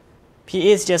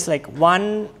 PE is just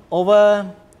 1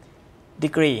 over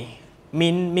degree,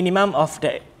 minimum of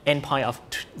the endpoint of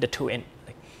the two end.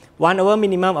 1 over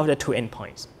minimum of the two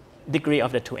endpoints, degree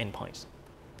of the two endpoints.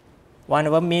 1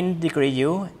 over min degree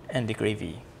U and degree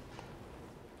V.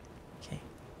 Okay.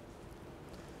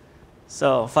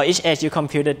 So for each edge, you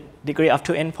compute the degree of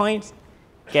two endpoints,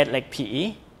 get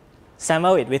PE,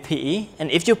 sample it with PE, and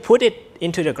if you put it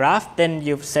into the graph, then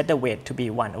you've set the weight to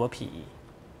be 1 over PE.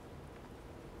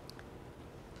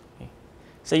 Okay.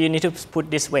 So you need to put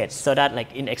this weight so that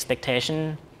in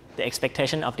expectation, the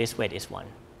expectation of this weight is 1.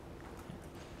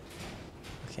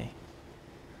 Okay.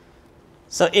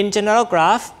 So in general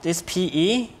graph, this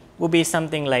PE will be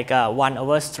something like 1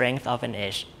 over strength of an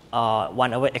edge, or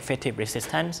 1 over effective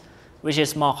resistance, which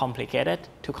is more complicated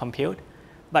to compute.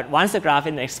 But once the graph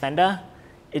is an expander,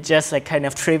 it just kind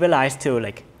of trivialized to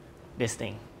this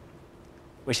thing,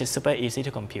 which is super easy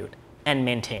to compute and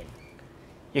maintain.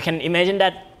 You can imagine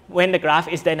that when the graph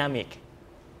is dynamic,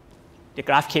 the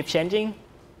graph keeps changing,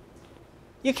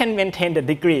 you can maintain the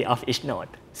degree of each node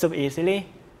super easily.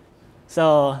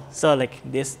 So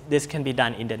this can be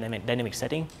done in the dynamic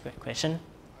setting. Great question.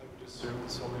 I would assume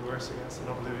this only works against an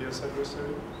oblivious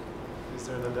adversary. Is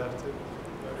there an adaptive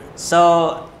variant?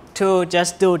 So to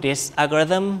just do this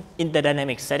algorithm in the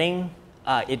dynamic setting,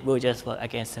 it will just work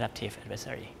against adaptive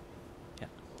adversary.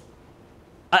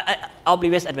 Yeah.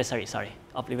 Oblivious adversary, sorry.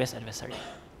 Oblivious adversary.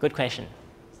 Good question.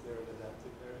 Is there an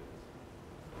adaptive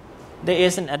variant? There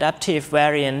is an adaptive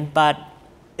variant, but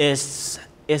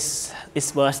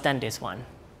it's worse than this one.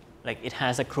 Like it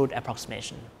has a crude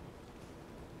approximation.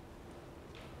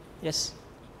 Yes?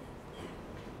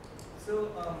 So,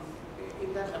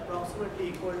 in that approximately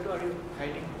equal to, are you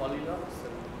hiding polylogs?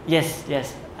 Yes,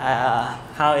 yes.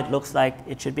 How it looks like,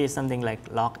 it should be something like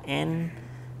log n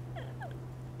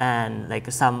and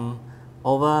like some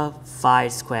over phi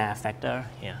square factor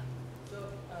here. So,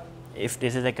 if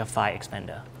this is like a phi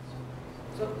expander.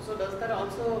 So does that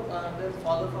also then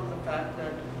follow from the fact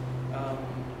that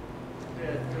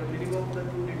the minimum of the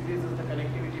 2 degrees is the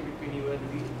connectivity between U and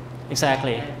V?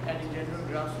 Exactly. And in general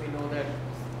graphs, we know that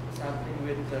sampling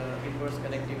with inverse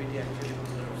connectivity actually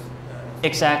preserves.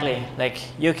 Exactly. Like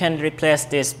you can replace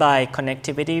this by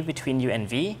connectivity between U and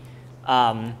V.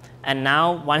 And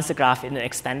now once the graph is an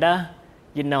expander,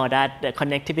 you know that the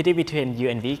connectivity between U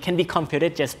and V can be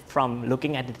computed just from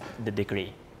looking at the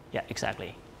degree. Yeah,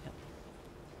 exactly. Yeah.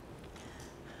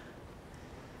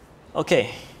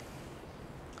 Okay.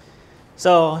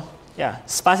 So yeah,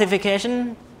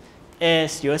 sparsification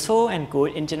is useful and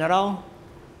good in general.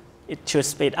 It should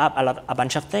speed up a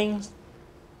bunch of things.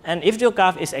 And if your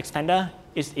graph is expander,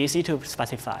 it's easy to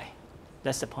sparcify.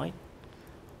 That's the point.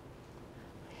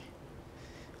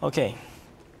 Okay.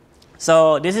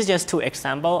 So this is just 2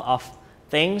 examples of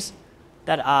things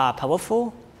that are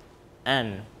powerful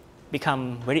and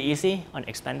become very easy on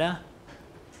expander.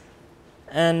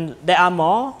 And there are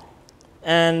more.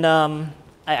 And I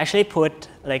actually put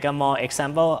like a more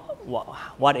example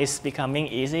what is becoming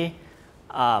easy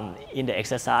in the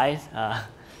exercise.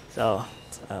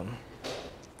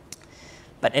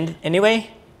 But anyway,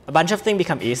 a bunch of things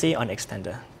become easy on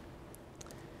expander.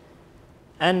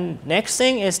 And next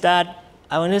thing is that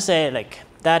I want to say like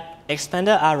that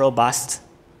expander are robust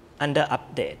under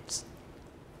updates.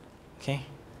 Okay,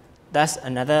 that's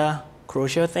another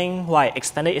crucial thing why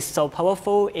expander is so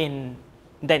powerful in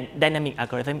dynamic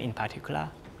algorithm in particular.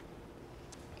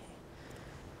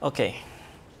 Okay,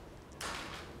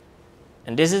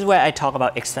 and this is where I talk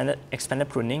about expander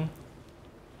pruning.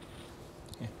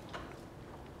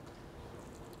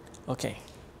 Okay.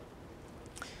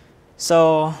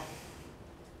 So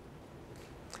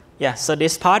yeah, so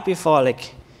this part before,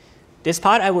 like this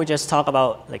part I will just talk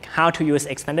about like how to use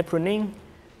expander pruning,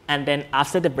 and then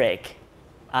after the break,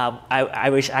 I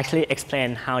will actually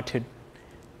explain how to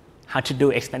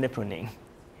do expander pruning.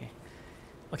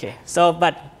 Okay. So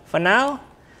but for now,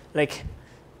 like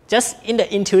just in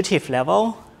the intuitive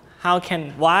level,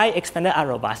 why expander are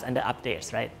robust under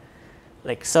updates, right?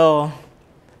 Like so.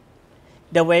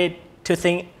 The way to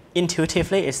think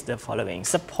intuitively is the following.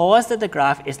 Suppose that the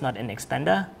graph is not an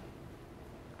expander.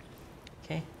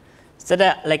 Okay, so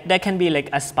that like there can be like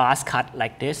a sparse cut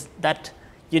like this that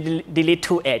you delete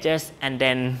 2 edges and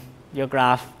then your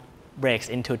graph breaks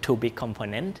into 2 big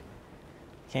components.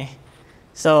 Okay,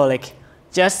 so like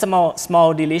just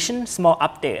small deletion, small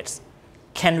updates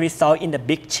can result in the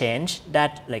big change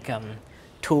that like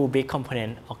 2 big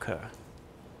components occur.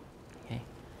 Okay,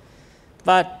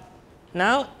 but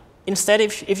now, instead,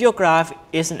 if your graph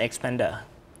is an expander,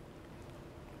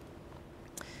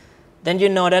 then you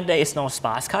know that there is no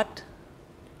sparse cut.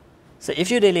 So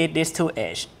if you delete these 2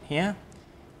 edges here,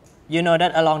 you know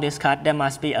that along this cut there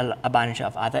must be a bunch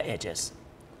of other edges.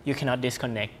 You cannot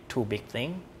disconnect 2 big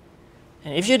things.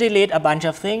 And if you delete a bunch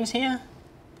of things here,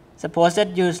 suppose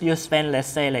that you spend, let's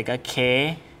say, like a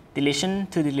k deletion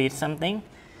to delete something.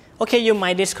 Okay, you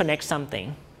might disconnect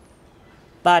something.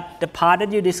 But the part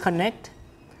that you disconnect,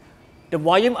 the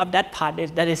volume of that part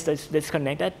that is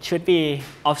disconnected should be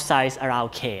of size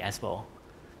around k as well.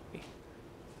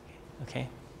 Okay.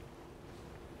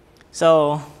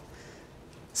 So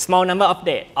small number of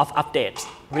updates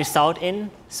result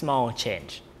in small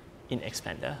change in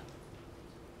expander.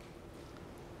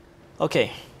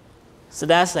 Okay. So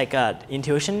that's like an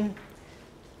intuition.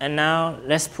 And now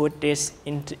let's put this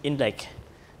in like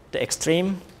the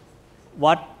extreme.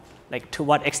 To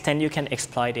what extent you can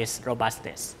exploit this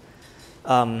robustness.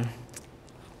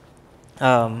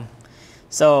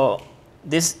 So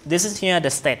this is here the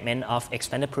statement of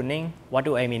expander pruning. What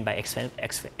do I mean by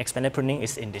expander pruning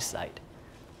is in this slide.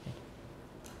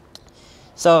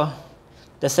 So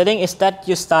the setting is that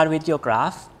you start with your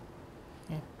graph.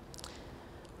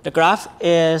 The graph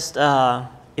is an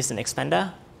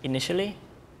expander initially.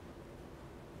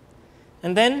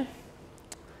 And then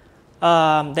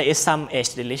there is some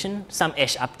edge deletion, some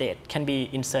edge update, can be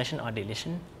insertion or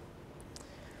deletion.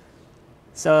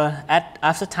 So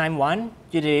after time 1,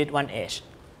 you delete one edge.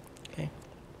 Okay.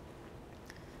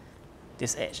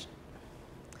 This edge.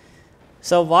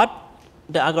 So what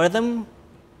the algorithm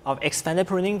of expanded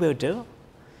pruning will do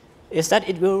is that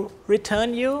it will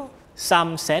return you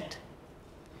some set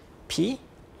P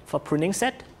for pruning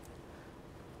set.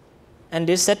 And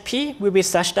this set P will be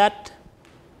such that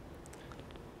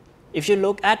if you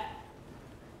look at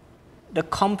the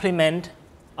complement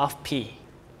of P,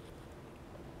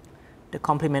 the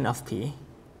complement of P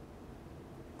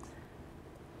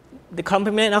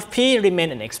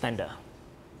remain an expander.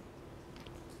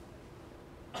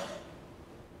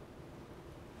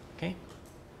 Okay.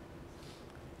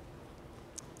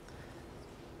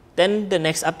 Then the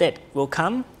next update will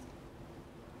come,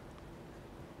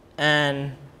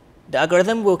 and the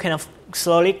algorithm will kind of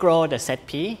slowly grow the set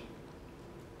P,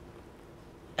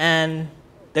 and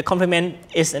the complement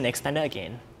is an expander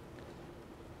again.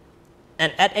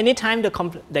 And at any time,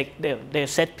 the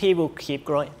set P will keep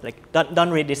growing. Like, don't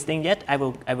read this thing yet. I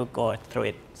will go through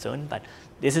it soon. But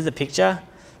this is the picture.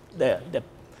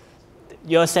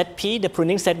 Your set P, the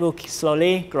pruning set, will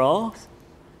slowly grow.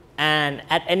 And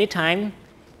at any time,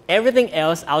 everything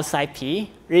else outside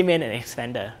P remain an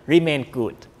expander, remain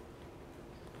good.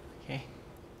 Okay.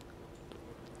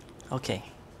 Okay.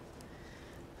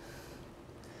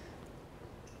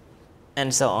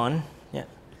 And so on. Yeah.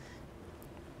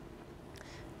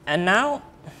 And now,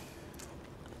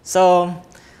 so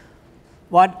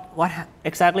what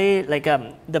exactly, like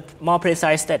the more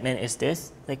precise statement is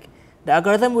this: like the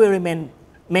algorithm will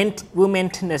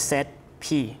maintain the set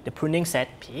P, the pruning set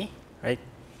P, right,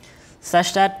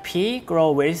 such that P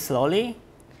grow very slowly.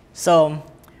 So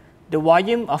the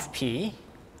volume of P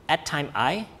at time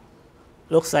I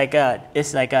looks like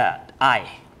it's like I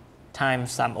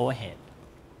times some overhead.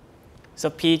 So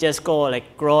P just grow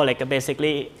like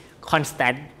basically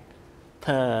constant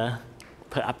per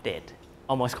update,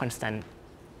 almost constant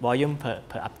volume per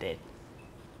update.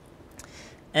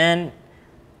 And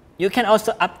you can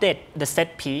also update the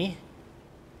set P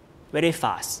very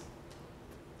fast.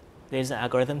 There's an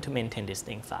algorithm to maintain this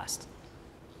thing fast.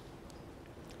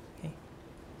 Okay.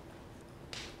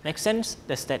 Make sense,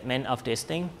 the statement of this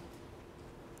thing?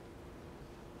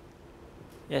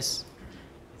 Yes?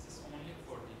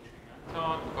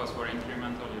 Because for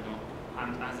incremental you don't,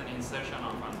 and as an insertion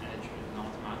of an edge will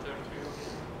not matter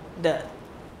to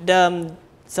you?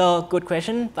 So good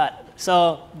question, but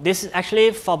so this is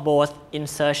actually for both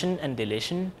insertion and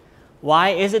deletion. Why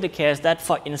is it the case that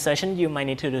for insertion you might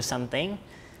need to do something?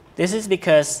 This is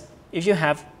because if you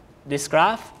have this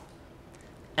graph,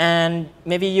 and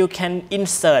maybe you can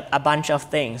insert a bunch of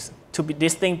things to be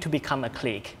this thing to become a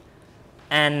clique,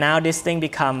 and now this thing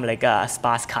become like a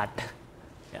sparse cut.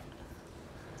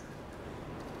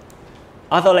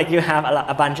 Although like you have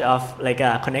a bunch of like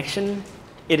a connection,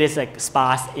 it is like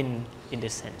sparse in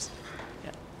this sense.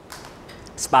 Yeah.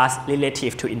 Sparse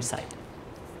relative to inside.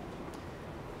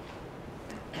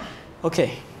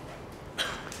 Okay.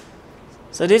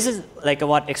 So this is like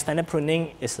what expanded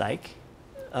pruning is like,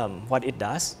 what it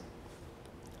does.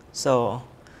 So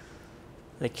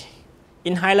like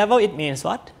in high level, it means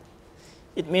what?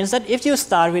 It means that if you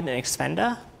start with an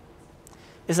expander,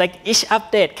 it's like each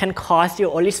update can cause you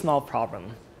only small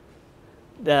problem.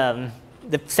 The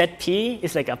set P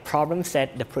is like a problem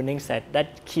set, the pruning set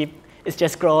that it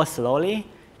just grows slowly,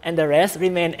 and the rest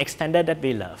remain expander that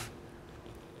we love.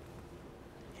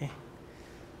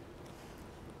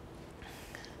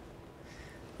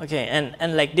 Okay,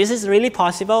 and like this is really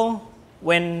possible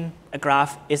when a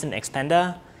graph is an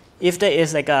expander. If there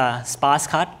is like a sparse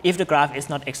cut, if the graph is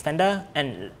not expander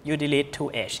and you delete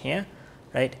two edge here,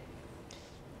 right?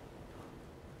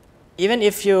 Even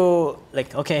if you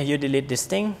like, okay, you delete this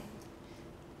thing,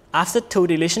 after two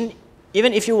deletion,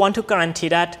 even if you want to guarantee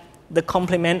that the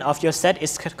complement of your set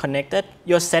is connected,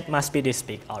 your set must be this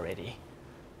big already.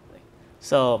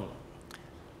 So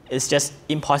it's just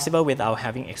impossible without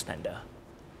having expander.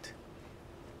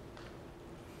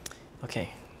 Okay,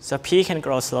 so P can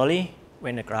grow slowly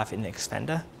when the graph is an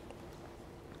expander.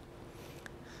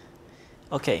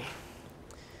 Okay,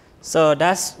 so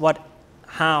that's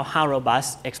how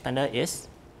robust expander is.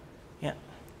 Yeah.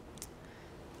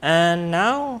 And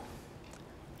now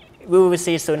we will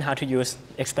see soon how to use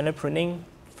expanded pruning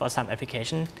for some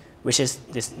application, which is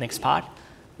this next part,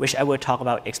 which I will talk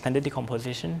about expanded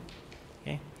decomposition.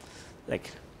 Okay.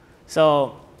 Like,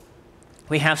 so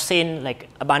we have seen like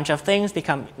a bunch of things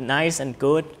become nice and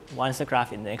good once the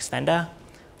graph is an expander.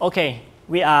 Okay,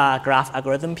 we are graph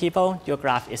algorithm people. Your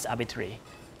graph is arbitrary.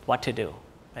 What to do?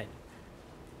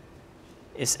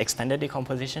 Is expanded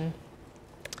decomposition.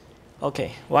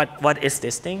 Okay, what is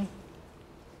this thing?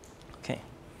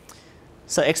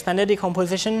 So expanded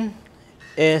decomposition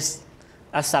is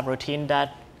a subroutine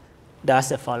that does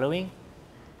the following.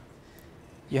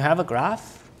 You have a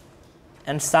graph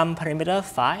and some parameter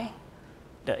phi,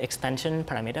 the expansion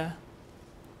parameter,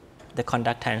 the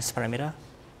conductance parameter.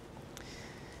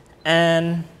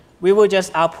 And we will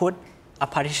just output a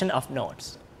partition of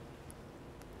nodes,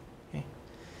 okay,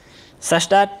 such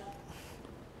that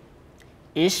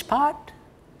each part,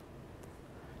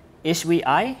 each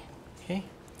VI, okay,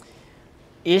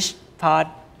 each part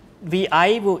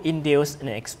VI will induce an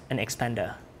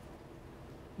expander.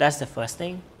 That's the first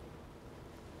thing.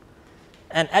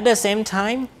 And at the same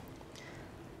time,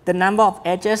 the number of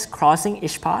edges crossing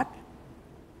each part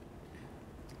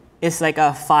is like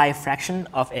a phi fraction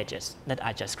of edges that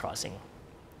are just crossing.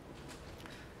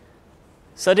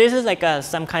 So this is like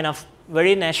some kind of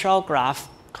very natural graph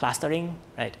clustering,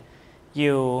 right?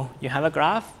 You have a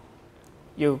graph,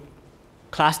 you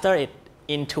cluster it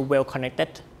into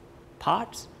well-connected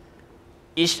parts.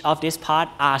 Each of these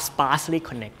parts are sparsely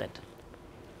connected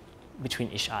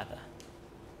between each other.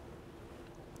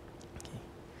 Okay.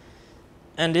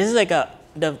 And this is like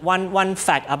the one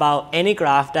fact about any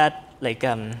graph that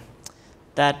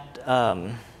that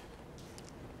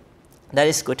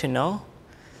is good to know.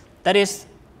 That is,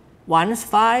 once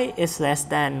phi is less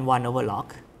than 1 over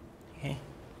log, okay,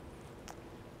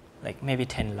 like maybe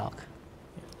 10 log,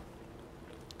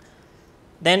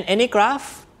 then any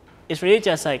graph is really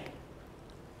just like,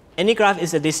 any graph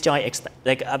is a disjoint,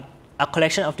 like a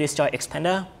collection of disjoint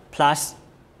expander plus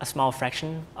a small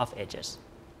fraction of edges.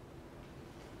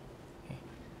 Okay.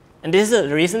 And this is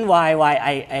the reason why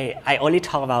I only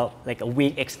talk about like a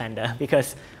weak expander,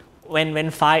 because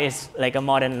when phi is like a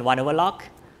more than 1 over log,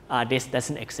 this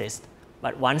doesn't exist.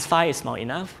 But once phi is small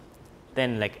enough,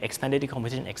 then like expanded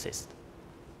decomposition exists.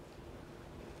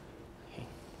 Okay.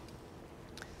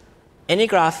 Any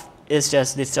graph is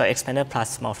just disjoint expander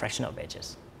plus small fraction of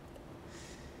edges.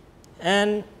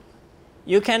 And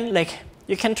you can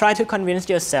try to convince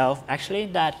yourself actually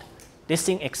that this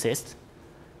thing exists.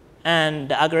 And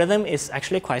the algorithm is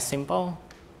actually quite simple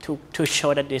to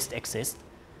show that this exists.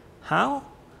 How?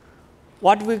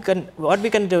 What we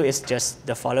can do is just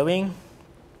the following.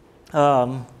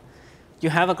 You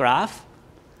have a graph,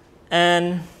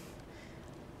 and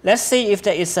let's see if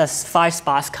there is a phi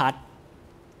sparse cut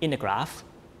in the graph.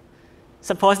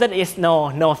 Suppose that there is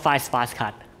no phi sparse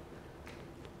cut.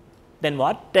 Then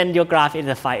what? Then your graph is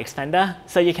a phi expander,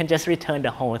 so you can just return the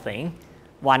whole thing.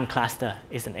 One cluster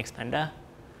is an expander.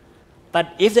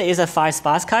 But if there is a phi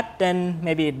sparse cut, then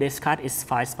maybe this cut is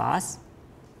phi sparse.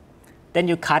 Then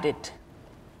you cut it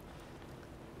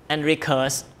and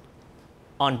recurse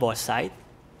on both sides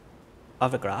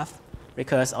of the graph,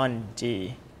 recurse on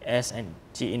G S and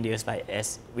G induced by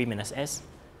S V minus S.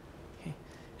 Okay.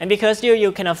 And because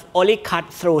you kind of only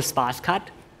cut through sparse cut,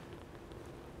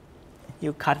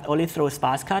 you cut only through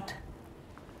sparse cut,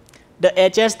 the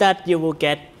edges that you will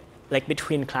get like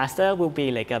between cluster will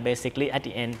be like basically at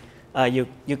the end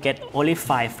you get only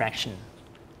phi fraction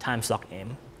times log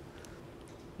m.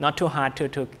 Not too hard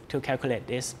to calculate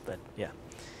this, but yeah.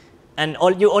 And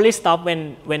you only stop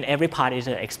when every part is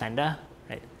an expander,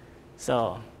 right?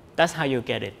 So that's how you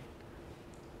get it.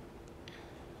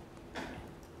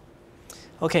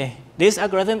 Okay, this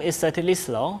algorithm is certainly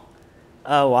slow.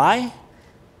 Why?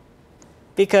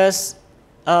 Because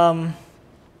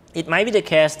it might be the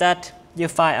case that you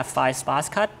find a phi sparse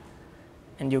cut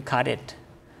and you cut it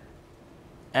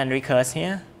and recurse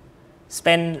here.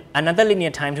 Spend another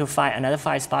linear time to find another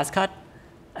phi sparse cut,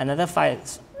 another phi,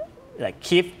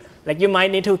 like you might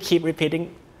need to keep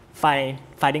repeating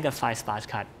finding a phi sparse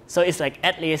cut. So it's like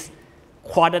at least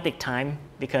quadratic time,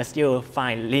 because you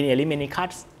find linearly many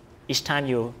cuts. Each time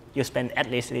you spend at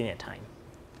least linear time.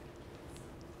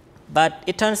 But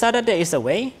it turns out that there is a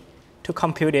way to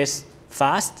compute this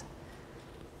fast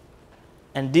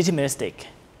and deterministic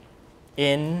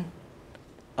in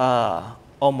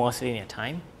almost linear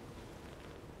time.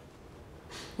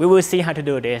 We will see how to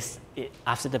do this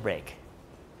after the break.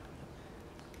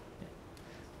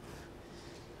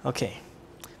 Okay,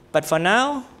 but for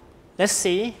now, let's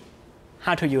see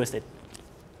how to use it.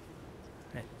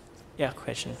 Right. Yeah,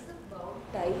 question. Is the bound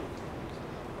type?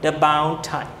 The bound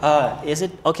type. Is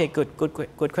it okay?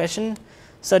 Good question.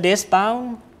 So this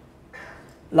bound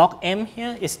log m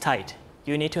here is tight.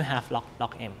 You need to have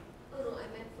log m. No, I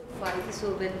meant for phi.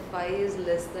 So when phi is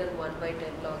less than 1 by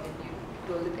 10 log, and you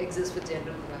told it exists for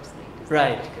general graphs, right? Is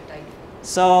right. That like a type?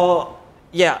 So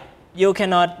yeah. You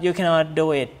cannot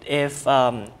do it if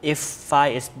phi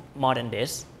is more than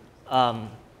this.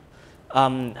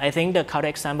 I think the correct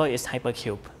example is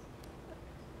hypercube.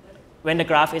 When the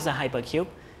graph is a hypercube,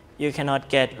 you cannot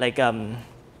get like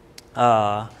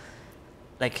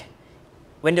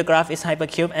when the graph is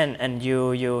hypercube and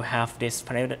you have this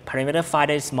parameter phi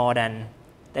that is more than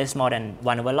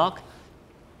 1 over log,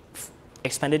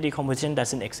 expanded decomposition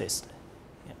doesn't exist.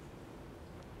 Yeah.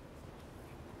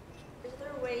 Is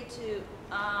there a way to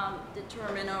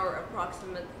determine or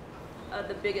approximate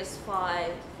the biggest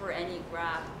phi for any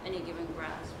graph, any given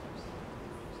graph?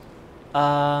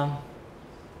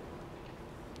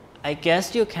 I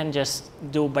guess you can just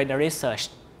do binary search,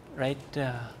 right?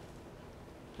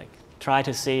 Like try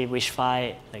to see which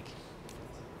phi. Like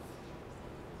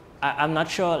I'm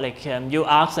not sure. Like you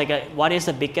ask like what is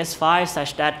the biggest phi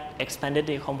such that expanded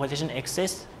decomposition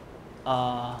exists.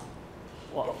 Well,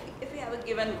 if we have a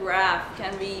given graph,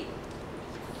 can we?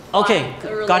 Okay,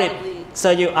 got it.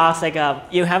 So you ask like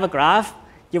you have a graph.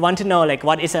 You want to know like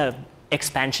what is a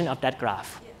expansion of that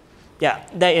graph. Yeah,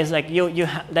 there is like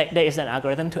there is an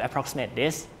algorithm to approximate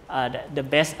this. The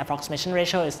best approximation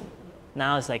ratio is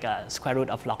now is like a square root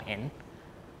of log n.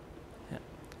 Yeah.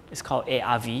 It's called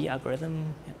ARV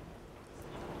algorithm. Yeah.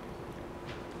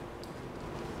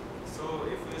 So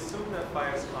if we assume that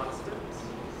phi is constant,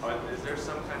 is there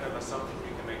some kind of assumption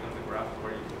you can make on the graph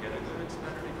where you can get a good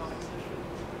expanded decomposition?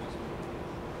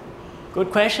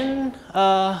 Good question.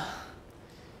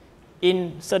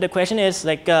 So the question is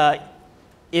like.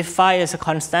 If phi is a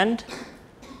constant,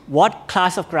 what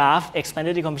class of graph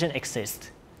expanded decomposition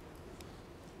exists?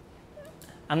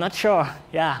 I'm not sure.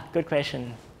 Yeah, good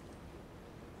question.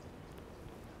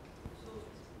 So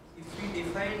if we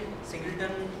define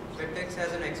singleton vertex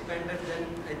as an expander, then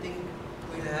I think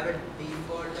we'll have a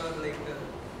default or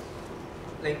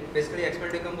like basically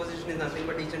expanded decomposition is nothing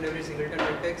but each and every singleton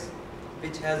vertex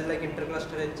which has like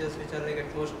intercluster edges which are like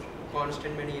at most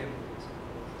constant many m.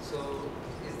 So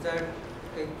is that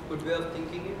a good way of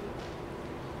thinking it?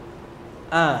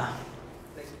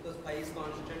 Like because phi is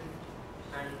constant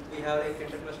and we have like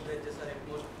intercluster edges are at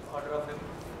most order of m,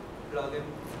 log m.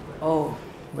 Oh,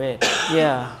 wait,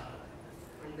 yeah.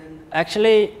 And then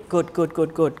actually, good.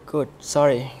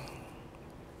 Sorry.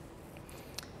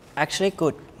 Actually,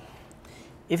 good.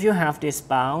 If you have this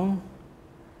bound,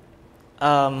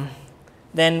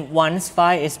 then once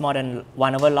phi is more than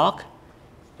 1 over log,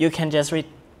 you can just read.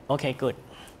 Okay, good.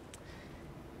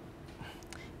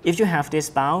 If you have this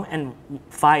bound and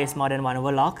phi is more than 1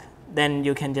 over log, then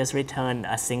you can just return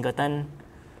a singleton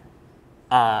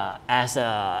as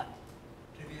a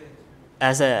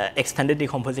expanded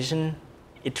decomposition.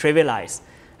 It trivialized.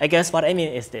 I guess what I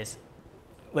mean is this.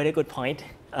 Very good point.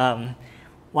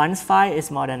 Once phi is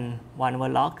more than 1 over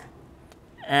log,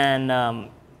 and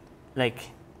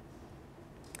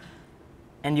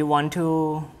and you want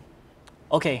to,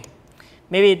 okay,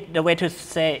 maybe the way to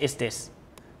say is this.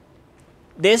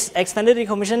 This expanded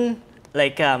decomposition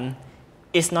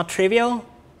is not trivial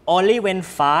only when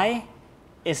phi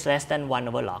is less than 1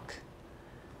 over log.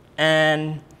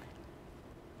 And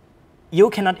you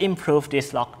cannot improve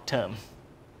this log term.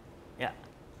 Yeah.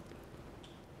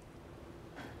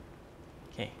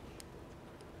 Okay.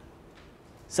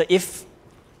 So if,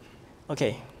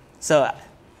 okay, so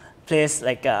please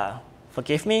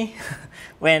forgive me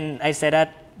when I say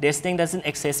that this thing doesn't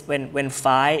exist when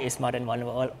phi is more than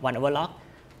 1 over log.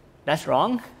 That's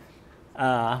wrong.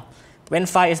 When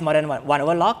phi is more than 1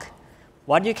 over log,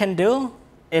 what you can do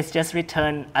is just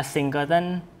return a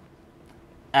singleton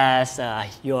as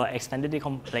your expanded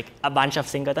a bunch of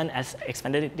singleton as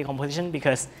expanded decomposition,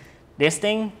 because this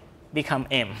thing become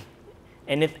m,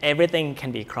 and if everything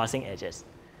can be crossing edges.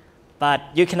 But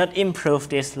you cannot improve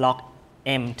this log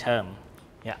m term.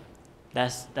 Yeah,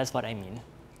 that's what I mean.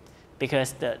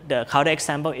 Because the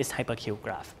counterexample is hypercube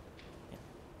graph. Yeah.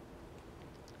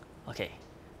 Okay.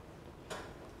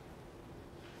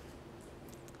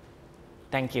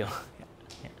 Thank you.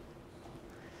 Yeah.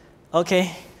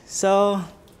 Okay, so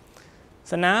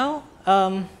now,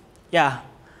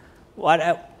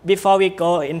 before we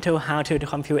go into how to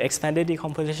compute expanded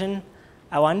decomposition,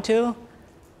 I want to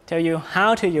tell you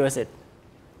how to use it,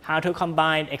 how to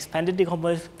combine expanded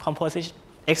decomposition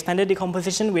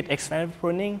with expanded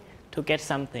pruning to get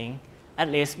something. At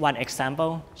least one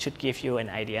example should give you an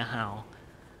idea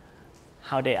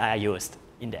how they are used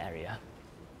in the area.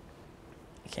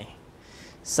 Okay,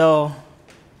 so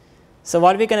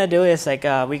what we're gonna do is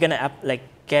we're gonna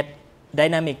get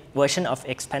dynamic version of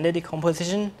expanded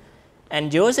decomposition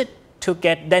and use it to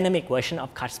get dynamic version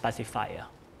of cut specifier.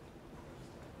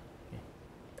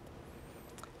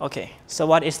 Okay, so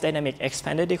what is dynamic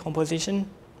expanded decomposition?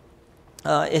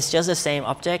 It's just the same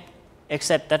object,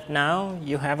 except that now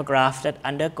you have a graph that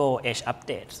undergo edge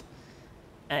updates.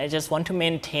 And I just want to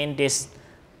maintain this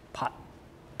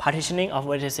partitioning of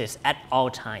vertices at all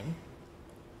time.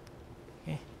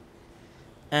 Okay.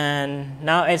 And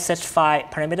now I set phi,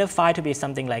 parameter phi to be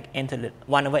something like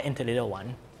 1 over n to the little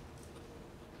 1.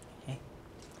 Okay.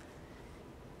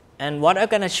 And what I'm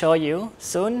going to show you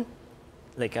soon,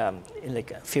 in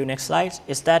like a few next slides,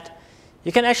 is that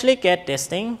you can actually get this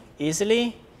thing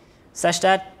easily such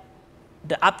that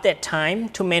the update time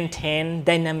to maintain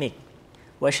dynamic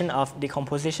version of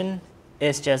decomposition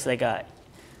is just like a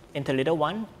n to the little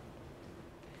 1.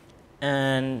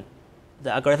 And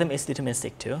the algorithm is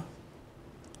deterministic too.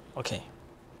 Okay.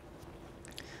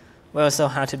 Well, so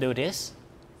how to do this?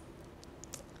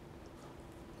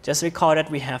 Just recall that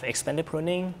we have expander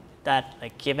pruning, that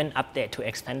like given update to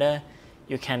expander,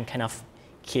 you can kind of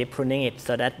keep pruning it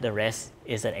so that the rest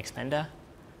is an expander.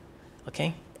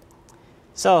 Okay.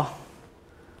 So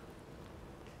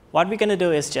what we're going to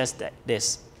do is just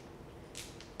this.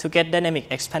 To get dynamic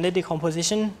expanded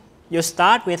decomposition, you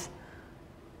start with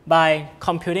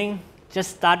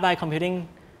just start by computing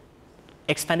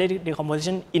expanded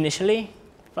decomposition initially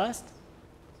first.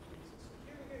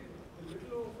 The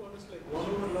little O one is like 1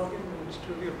 over log n and it's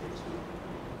trivial. So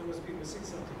I must be missing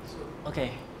something. So Okay.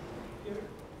 here,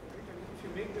 right, I mean, if you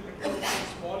make the little O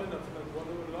small enough, like 1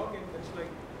 over log n, that's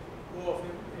like O of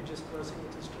m, you're just crossing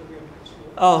with this trivial. So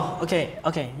Oh, okay,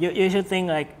 okay. You should think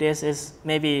like this is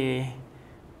maybe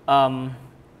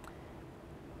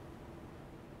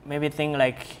think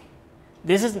like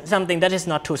this is something that is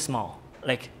not too small.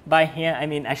 Like by here, I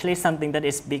mean actually something that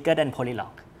is bigger than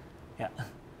polylog. Yeah.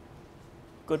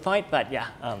 Good point, but yeah,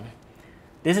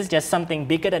 this is just something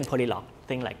bigger than polylog,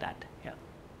 thing like that. Yeah.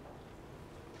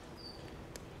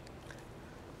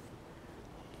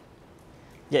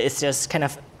 Yeah, it's just kind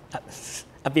of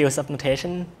abuse of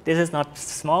notation. This is not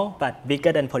small, but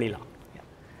bigger than polylog. Yeah.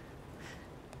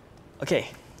 Okay.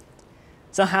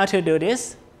 So how to do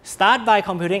this? Start by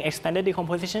computing expanded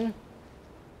decomposition.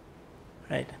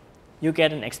 Right. You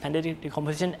get an expanded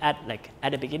decomposition at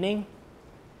the beginning.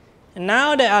 And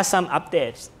now there are some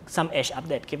updates, some edge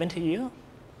update given to you.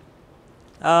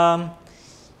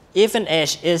 If an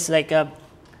edge is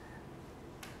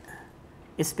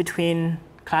it's between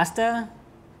cluster,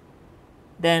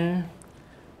 then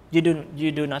you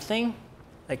do nothing.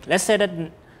 Like let's say that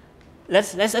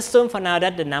let's assume for now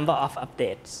that the number of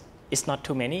updates is not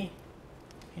too many.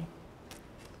 Okay.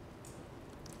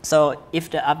 So if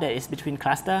the update is between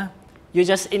cluster, you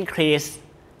just increase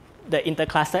the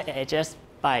intercluster edges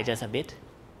by just a bit.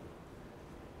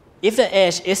 If the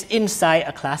edge is inside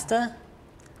a cluster,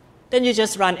 then you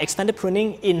just run expander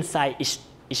pruning inside each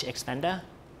expander.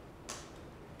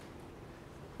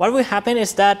 What will happen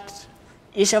is that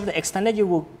each of the expander you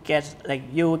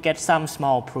will get some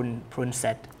small pruning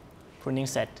set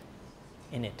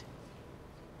in it.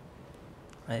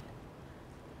 Right?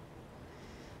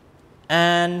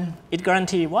 And it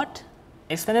guarantees what?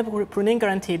 Expander pruning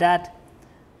guarantees that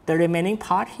the remaining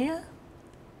part here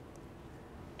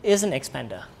is an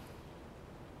expander.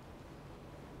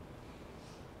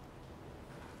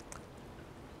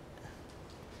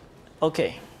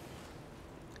 Okay.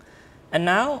 And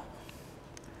now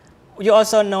you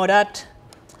also know that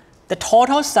the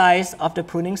total size of the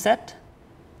pruning set,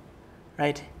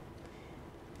 right?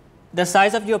 The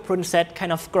size of your pruning set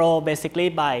kind of grow basically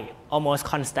by almost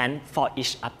constant for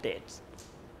each update.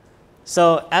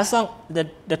 So as long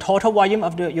the total volume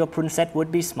of your pruning set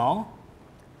would be small,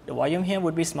 the volume here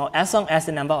would be small as long as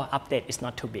the number of update is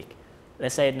not too big.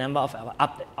 Let's say the number of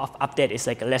update is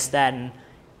like less than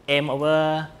m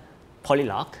over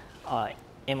polylog or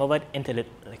m over n to the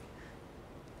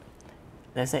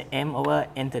let's say m over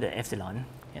n to the epsilon.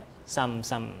 Yeah. Some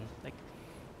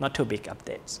not too big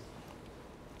updates.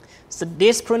 So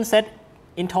this pruning set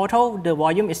in total the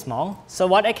volume is small. So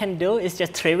what I can do is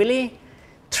just trivially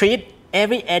treat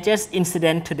every edges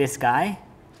incident to this guy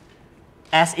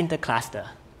as intercluster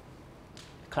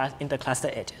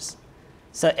edges.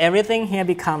 So everything here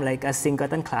become like a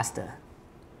singleton cluster.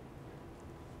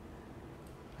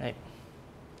 Right.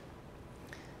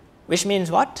 Which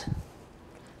means what?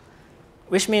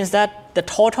 Which means that the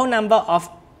total number of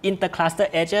intercluster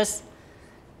edges,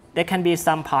 there can be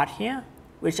some part here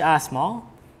which are small,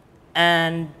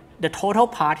 and the total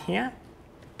part here,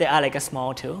 they are like a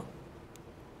small too.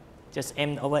 Just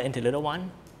m over into little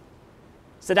 1.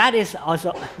 So that is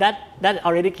also that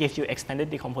already gives you expanded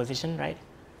decomposition, right?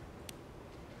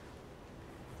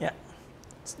 Yeah.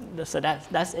 So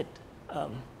that's it. Is there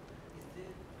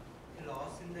a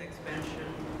loss in the expansion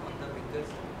on the bigger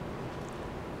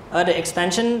set? The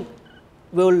expansion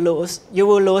will lose. You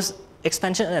will lose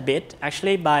expansion a bit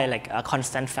actually by like a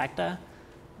constant factor,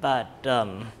 but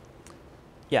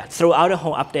Yeah, throughout the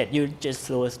whole update, you just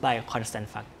lose by a constant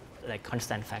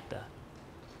factor.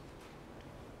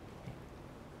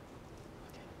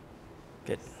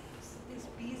 Good. So these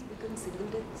p's become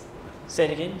singletons? Say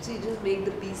it again. So you just make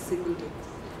the p's singletons?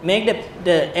 Make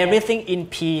the everything in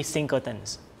P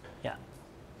singletons. Yeah.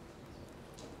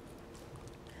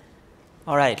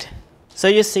 All right. So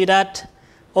you see that,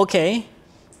 okay,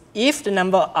 if the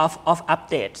number of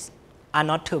updates are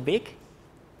not too big,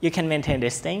 you can maintain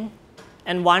this thing.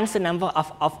 And once the number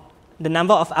of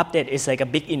update is like a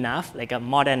big enough, like a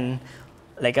more than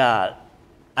like a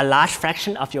large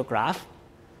fraction of your graph,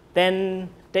 then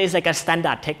there is like a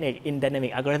standard technique in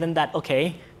dynamic algorithm that,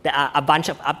 okay, there are a bunch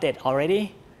of updates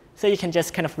already, so you can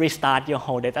just kind of restart your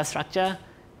whole data structure.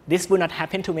 This will not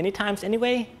happen too many times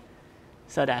anyway,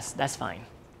 so that's fine.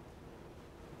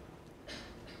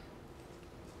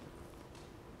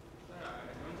 I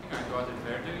don't think I got it.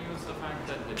 Where do you use the fact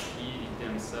that the P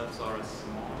themselves are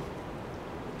small?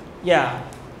 Yeah,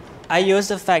 I use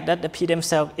the fact that the P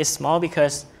themselves is small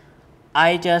because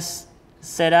I just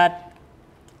said that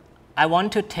I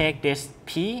want to take this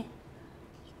P,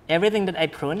 everything that I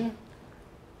prune,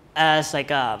 as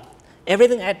like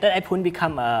everything that I prune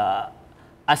become a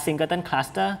singleton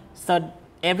cluster. So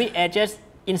every edges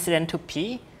incident to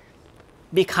P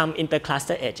become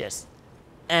intercluster edges,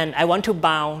 and I want to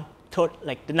bound to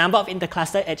like the number of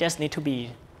intercluster edges need to be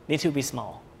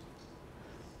small.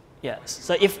 Yes.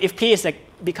 So if P is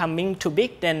like becoming too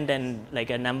big, then like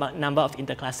a number of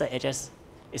intercluster edges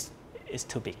is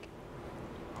too big.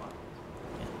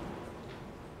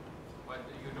 But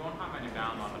you don't have any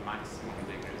bound on the maximum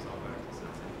degrees of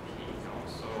vertices in P, no?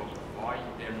 So why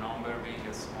their number being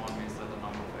as small means that the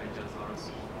number of edges are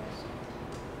small also?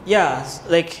 Yeah,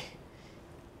 like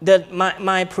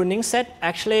my pruning set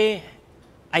actually,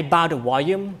 I bound the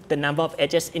volume, the number of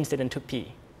edges incident to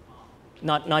P,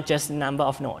 not just the number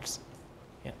of nodes.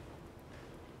 Yeah.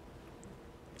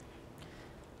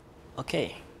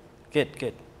 Okay,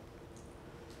 good.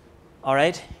 All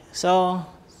right, so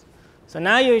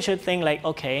now you should think like,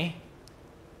 okay,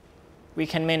 we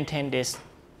can maintain this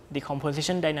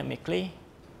decomposition dynamically.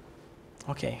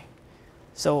 Okay,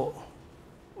 so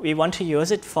we want to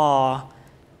use it for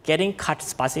getting cut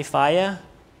specifier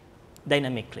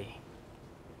dynamically.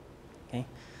 Okay,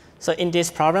 so in this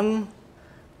problem,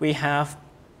 we have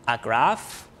a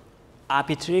graph,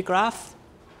 arbitrary graph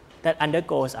that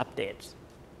undergoes updates.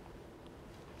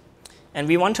 And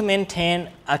we want to maintain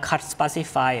a cut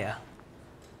specifier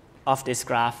of this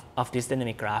graph, of this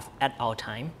dynamic graph at all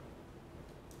time.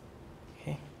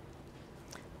 Okay.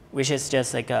 Which is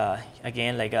just like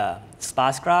again, like a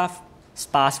sparse graph,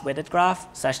 sparse weighted graph,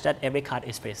 such that every cut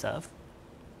is preserved.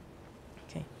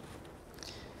 Okay.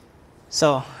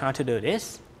 So how to do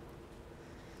this?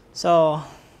 So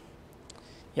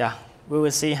yeah, we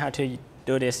will see how to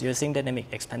do this using dynamic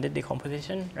expanded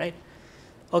decomposition, right?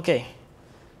 Okay.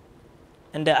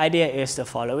 And the idea is the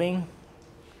following.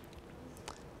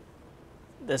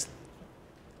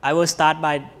 I will start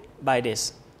by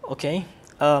this. Okay.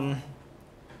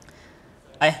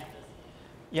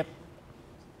 Yep.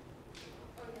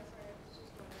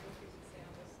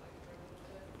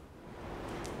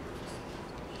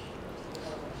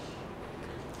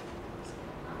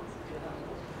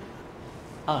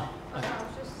 Oh, okay. I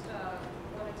was just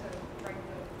wanted to write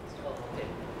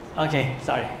the. Okay,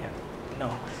 sorry. Yeah.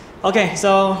 No. Okay,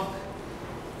 so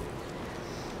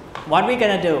what we're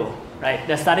gonna do, right?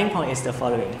 The starting point is the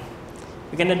following.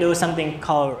 We're gonna do something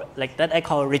called like that I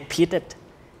call repeated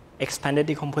expanded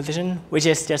decomposition, which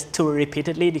is just to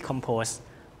repeatedly decompose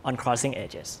on crossing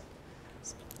edges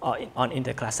or on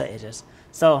intercluster edges.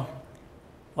 So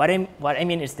what I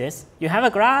mean is this: you have a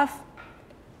graph,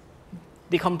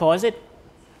 decompose it,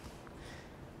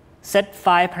 set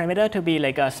phi parameter to be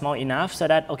like small enough so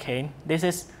that okay, this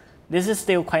is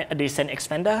still quite a decent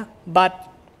expander, but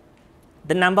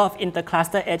the number of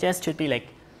intercluster edges should be like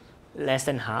less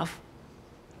than half,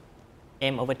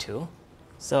 m/2.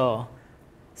 So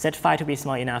set phi to be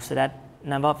small enough so that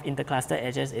number of intercluster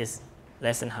edges is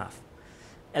less than half.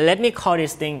 And let me call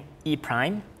this thing E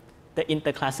prime. The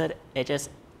intercluster edges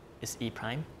is E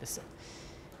prime.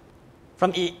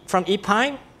 From E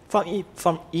prime,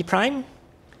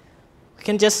 we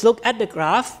can just look at the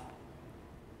graph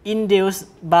induced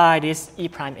by these E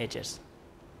prime edges.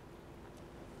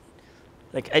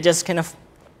 Like I just kind of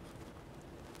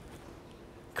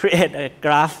create a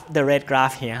graph, the red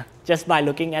graph here, just by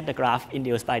looking at the graph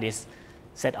induced by this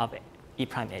set of E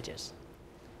prime edges,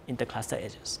 intercluster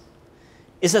edges.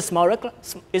 It's a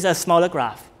smaller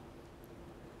graph.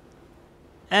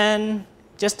 And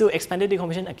just do expanded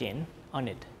decomposition again on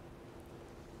it.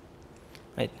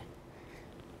 Right.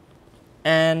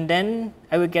 And then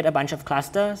I will get a bunch of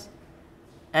clusters.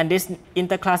 And this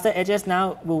intercluster edges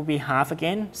now will be half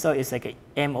again. So it's like a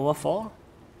m over 4.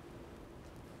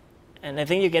 And I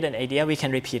think you get an idea. We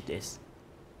can repeat this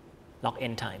log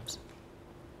n times.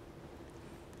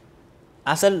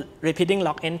 After repeating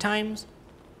log n times,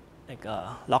 like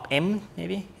log m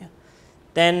maybe, yeah,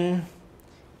 then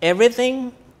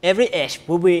everything, every edge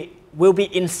will be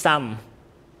in some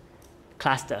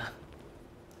cluster.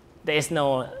 There is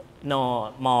no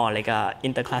more like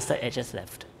intercluster edges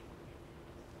left.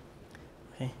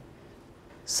 Okay.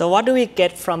 So what do we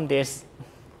get from this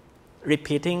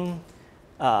repeating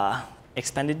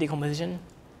expanded decomposition?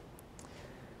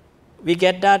 We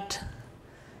get that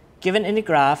given any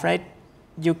graph, right,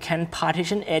 you can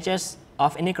partition edges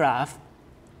of any graph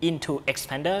into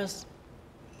expanders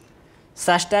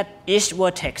such that each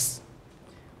vertex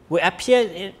will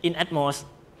appear in at most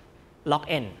log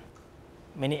n,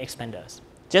 many expanders.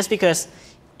 Just because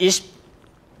each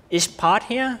part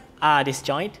here are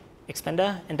disjoint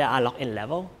expander and there are log n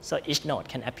level, so each node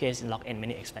can appear in log n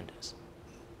many expanders.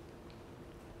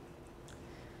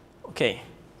 Okay,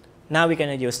 now we're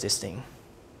going to use this thing.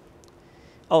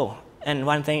 Oh, and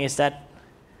one thing is that,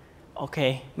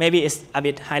 okay, maybe it's a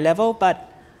bit high level,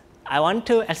 but I want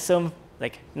to assume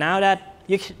like now that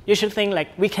you should think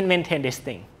like we can maintain this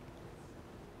thing.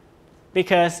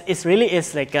 Because it really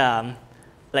is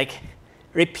like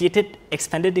repeated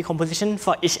expanded decomposition.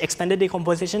 For each expanded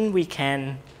decomposition, we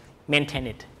can maintain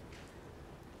it.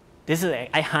 This is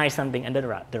I hide something under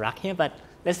the rug here, but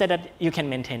let's say that you can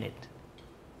maintain it.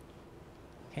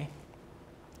 Okay.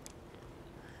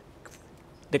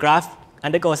 The graph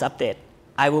undergoes update.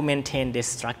 I will maintain this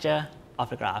structure of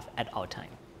the graph at all time.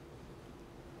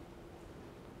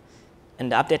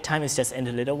 And the update time is just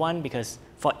into little one because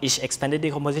for each expanded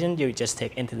decomposition, you just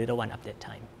take into little one update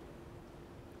time.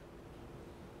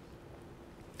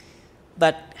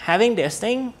 But having this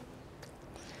thing,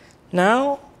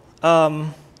 now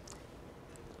I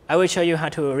will show you how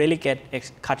to really get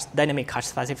dynamic cut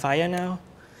specifier now.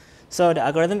 So the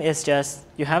algorithm is just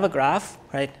you have a graph,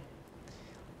 right?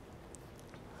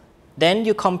 Then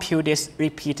you compute this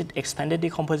repeated expanded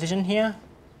decomposition here,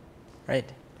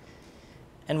 right?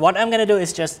 And what I'm going to do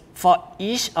is just for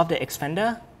each of the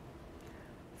expander,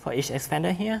 for each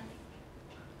expander here,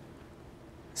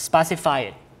 specify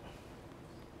it.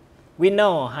 We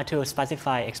know how to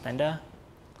specify expander.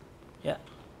 Yeah.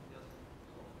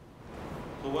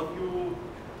 So when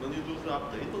you do the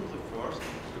update on the first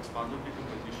expanded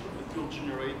decomposition, it will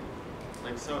generate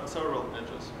like several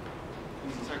edges in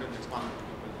the second expanded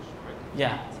decomposition, right?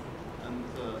 Yeah. And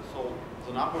so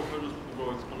the number of edges will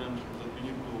grow exponentially that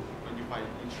you need to identify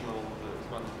each level of the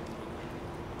expanded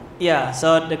decomposition. Yeah.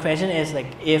 So the question is like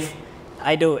if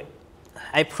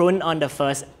I prune on the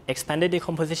first expanded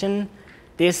decomposition,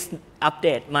 this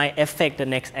update might affect the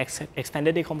next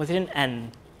expanded decomposition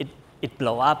and it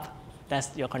blow up.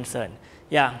 That's your concern.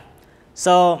 Yeah.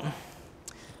 So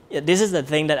yeah, this is the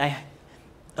thing that I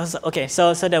also, okay.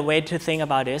 So the way to think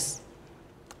about this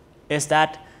is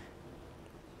that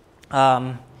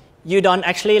you don't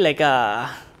actually like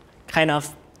kind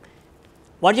of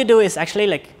what you do is actually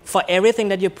like for everything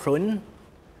that you prune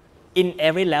in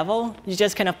every level, you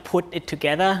just kind of put it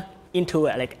together into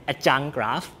like a junk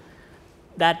graph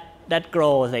that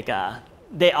grows like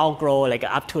they all grow like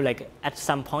up to like at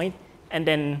some point, and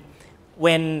then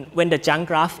when the junk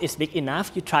graph is big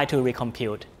enough, you try to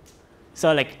recompute.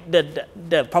 So like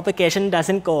the propagation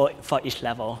doesn't go for each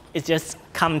level. It just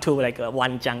come to like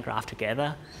one junk graph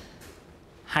together.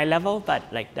 High level, but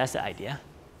like that's the idea.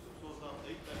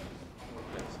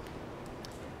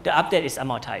 The update is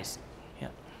amortized. Yeah.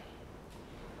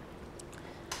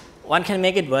 One can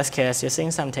make it worst case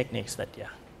using some techniques, but yeah.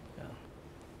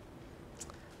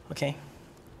 Okay.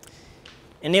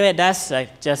 Anyway, that's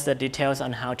like just the details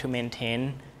on how to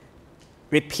maintain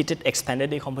repeated expanded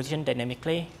decomposition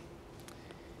dynamically,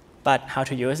 but how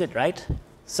to use it, right?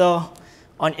 So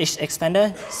on each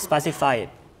expander, specify it.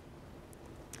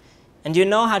 And you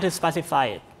know how to specify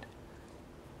it.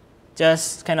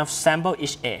 Just kind of sample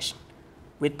each edge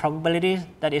with probability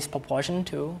that is proportional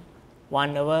to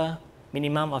 1 over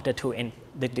minimum of the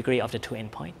degree of the two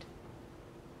endpoint.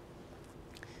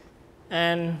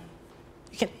 And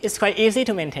it's quite easy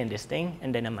to maintain this thing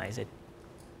and dynamize it.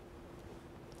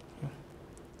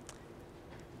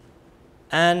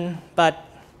 But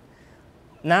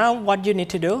now what you need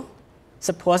to do,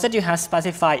 suppose that you have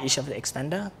specified each of the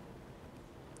expander.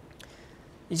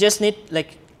 You just need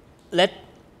like let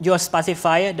your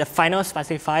specifier, the final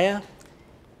specifier,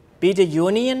 be the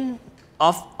union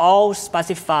of all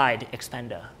specified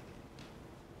expander.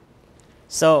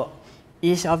 So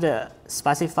each of the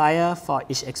specifier for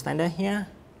each expander here,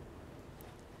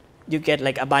 you get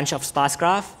like a bunch of sparse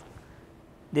graph.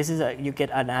 This is you get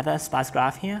another sparse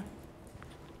graph here.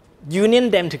 Union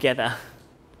them together.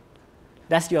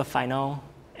 That's your final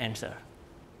answer.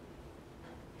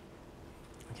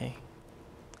 Okay.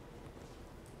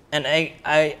 And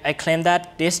I claim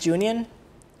that this union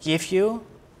gives you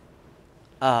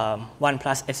 1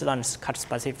 plus epsilon cut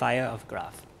specifier of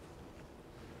graph.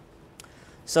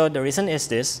 So the reason is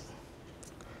this.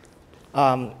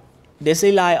 This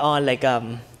rely on like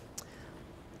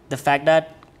the fact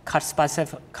that cut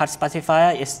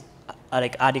specifier is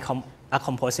are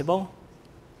composable.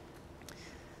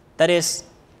 That is,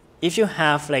 if you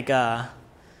have like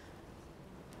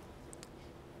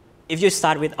if you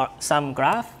start with some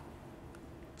graph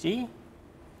G,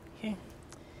 okay.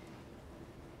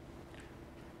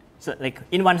 So like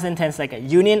in one sentence, like a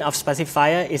union of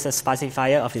specifier is a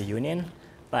specifier of the union.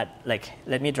 But like,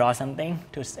 let me draw something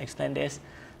to explain this.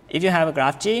 If you have a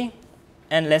graph G,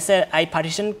 and let's say I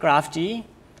partition graph G,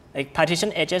 like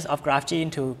partition edges of graph G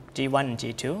into G1 and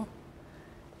G2,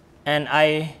 and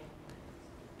I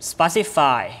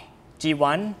specify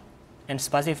G1 and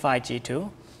specify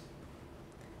G2,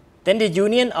 then the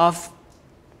union of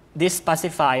this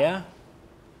specifier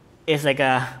is like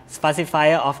a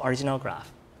specifier of original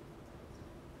graph.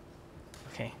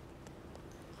 Okay.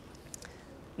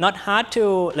 Not hard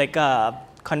to like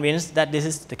convince that this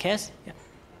is the case. Yeah.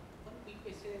 One quick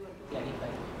question I want to clarify.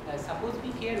 Suppose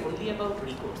we care only about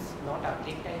recourse, not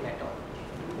update time at all.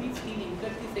 Do we still incur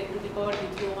this n to the power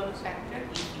H1 factor?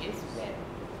 If yes,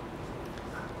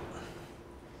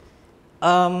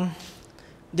 when?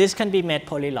 This can be made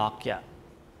polylog, yeah.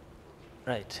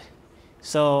 Right.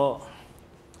 So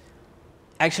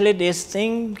actually, this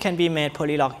thing can be made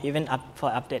polylog even up for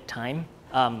update time,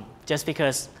 just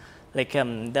because like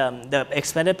the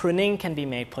expanded pruning can be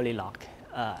made polylog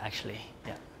actually.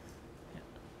 Yeah.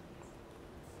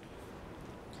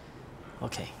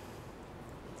 Okay.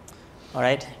 All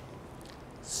right.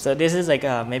 So this is like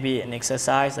maybe an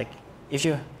exercise. Like if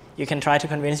you can try to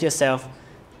convince yourself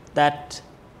that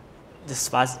the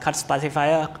cut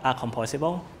specifier are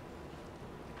composable.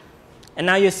 And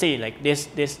now you see like this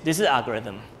is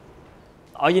algorithm.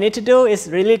 All you need to do is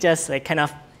really just like kind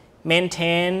of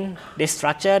maintain this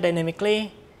structure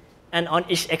dynamically, and on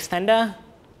each expander,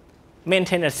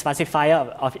 maintain a specifier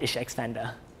of each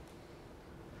expander,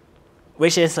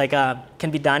 which is like can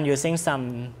be done using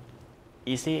some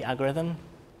easy algorithm.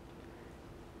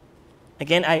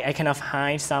 Again, I kind of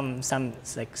hide some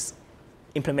like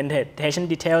implementation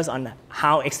details on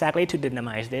how exactly to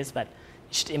dynamize this, but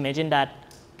you should imagine that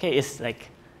okay, it's like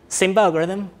simple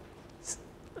algorithm.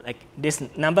 Like this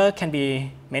number can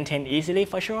be maintained easily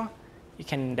for sure. You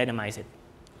can dynamize it.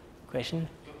 Question?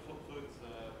 So it's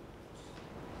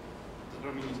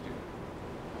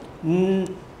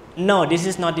deterministic? No, this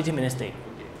is not deterministic.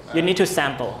 Okay. You need to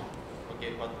sample.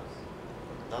 Okay, but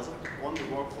does it only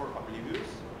work for oblivious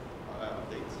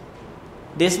updates?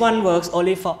 This one works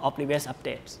only for oblivious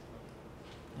updates.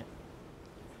 Yeah.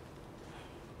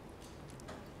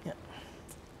 Yeah.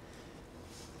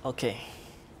 Okay.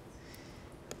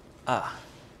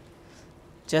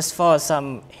 Just for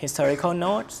some historical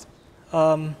notes,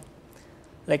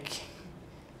 like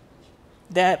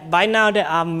by now there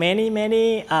are many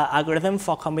algorithms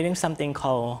for computing something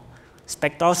called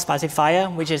spectral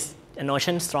specifier, which is a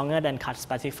notion stronger than cut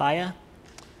specifier.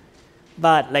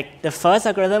 But like the first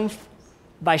algorithm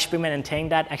by Spearman and Teng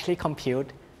that actually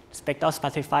compute spectral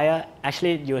specifier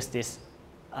actually use this.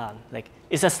 Like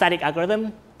it's a static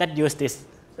algorithm that use this,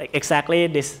 like exactly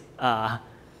this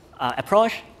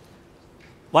approach.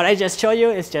 What I just showed you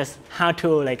is just how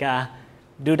to like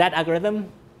do that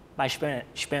algorithm by Spearman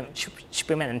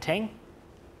and Teng.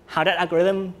 How that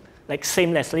algorithm like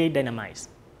seamlessly dynamized.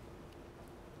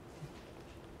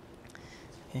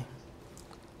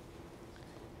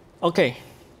 Okay.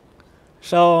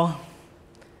 So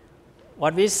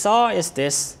what we saw is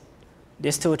these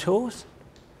two tools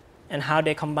and how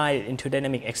they combine into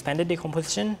dynamic expanded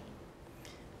decomposition,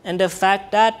 and the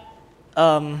fact that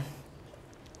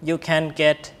you can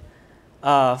get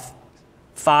a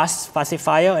fast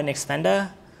specifier and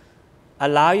expander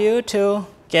allow you to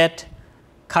get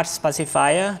cut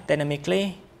specifier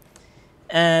dynamically.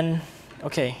 And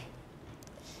okay,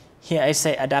 here I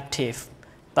say adaptive,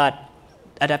 but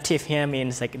adaptive here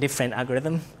means like different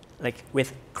algorithm, like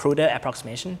with cruder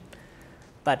approximation.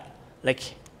 But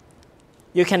like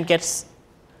you can get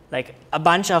like a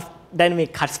bunch of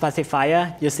dynamic cut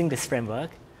specifier using this framework.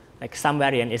 Like some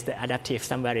variant is the adaptive,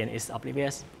 some variant is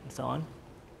oblivious, and so on.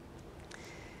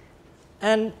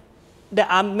 And there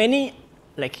are many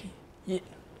like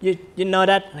you know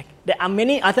that like, there are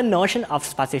many other notions of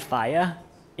specifier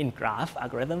in graph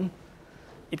algorithm.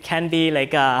 It can be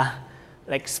like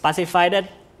specifier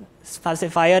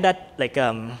that like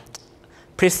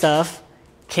preserve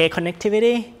K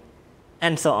connectivity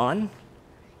and so on.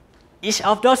 Each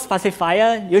of those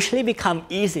specifiers usually become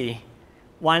easy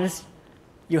once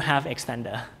you have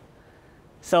expander.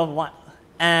 So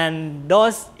and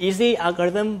those easy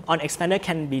algorithms on expander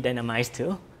can be dynamized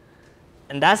too.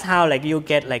 And that's how like you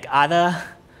get like other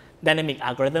dynamic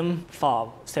algorithm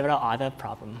for several other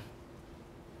problems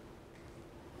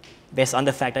based on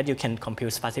the fact that you can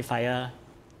compute specifier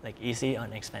like easy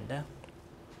on expander.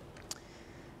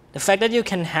 The fact that you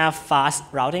can have fast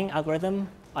routing algorithm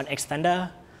on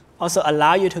expander also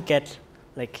allow you to get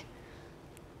like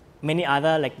many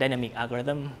other like dynamic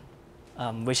algorithm,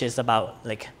 which is about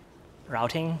like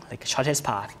routing, like shortest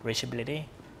path, reachability,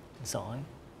 and so on.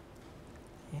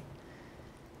 Okay.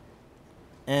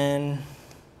 And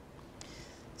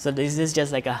so this is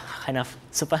just like a kind of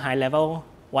super high level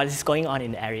what is going on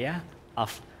in the area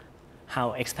of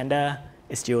how expander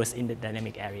is used in the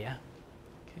dynamic area.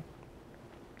 Okay.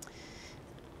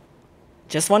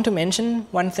 Just want to mention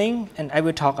one thing, and I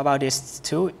will talk about this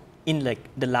too in like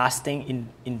the last thing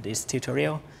in this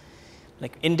tutorial.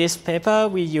 Like in this paper,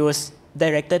 we use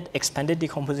directed expanded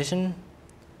decomposition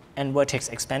and vertex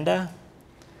expander.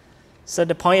 So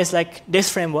the point is like this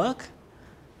framework,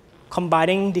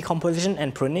 combining decomposition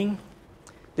and pruning.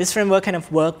 This framework kind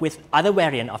of work with other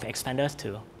variant of expanders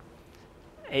too.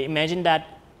 I imagine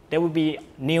that there will be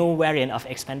new variant of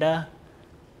expander,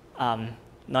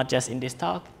 not just in this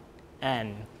talk.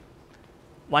 And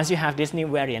once you have this new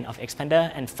variant of expander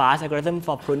and fast algorithm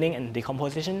for pruning and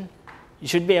decomposition, you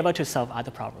should be able to solve other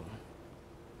problems.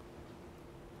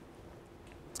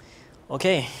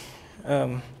 Okay.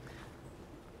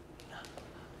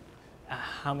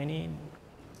 How many?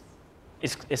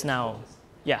 It's now,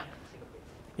 yeah.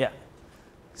 Yeah.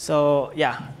 So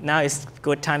yeah, now it's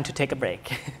good time to take a break.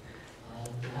 Do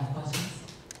you have questions?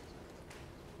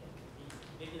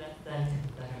 Maybe that's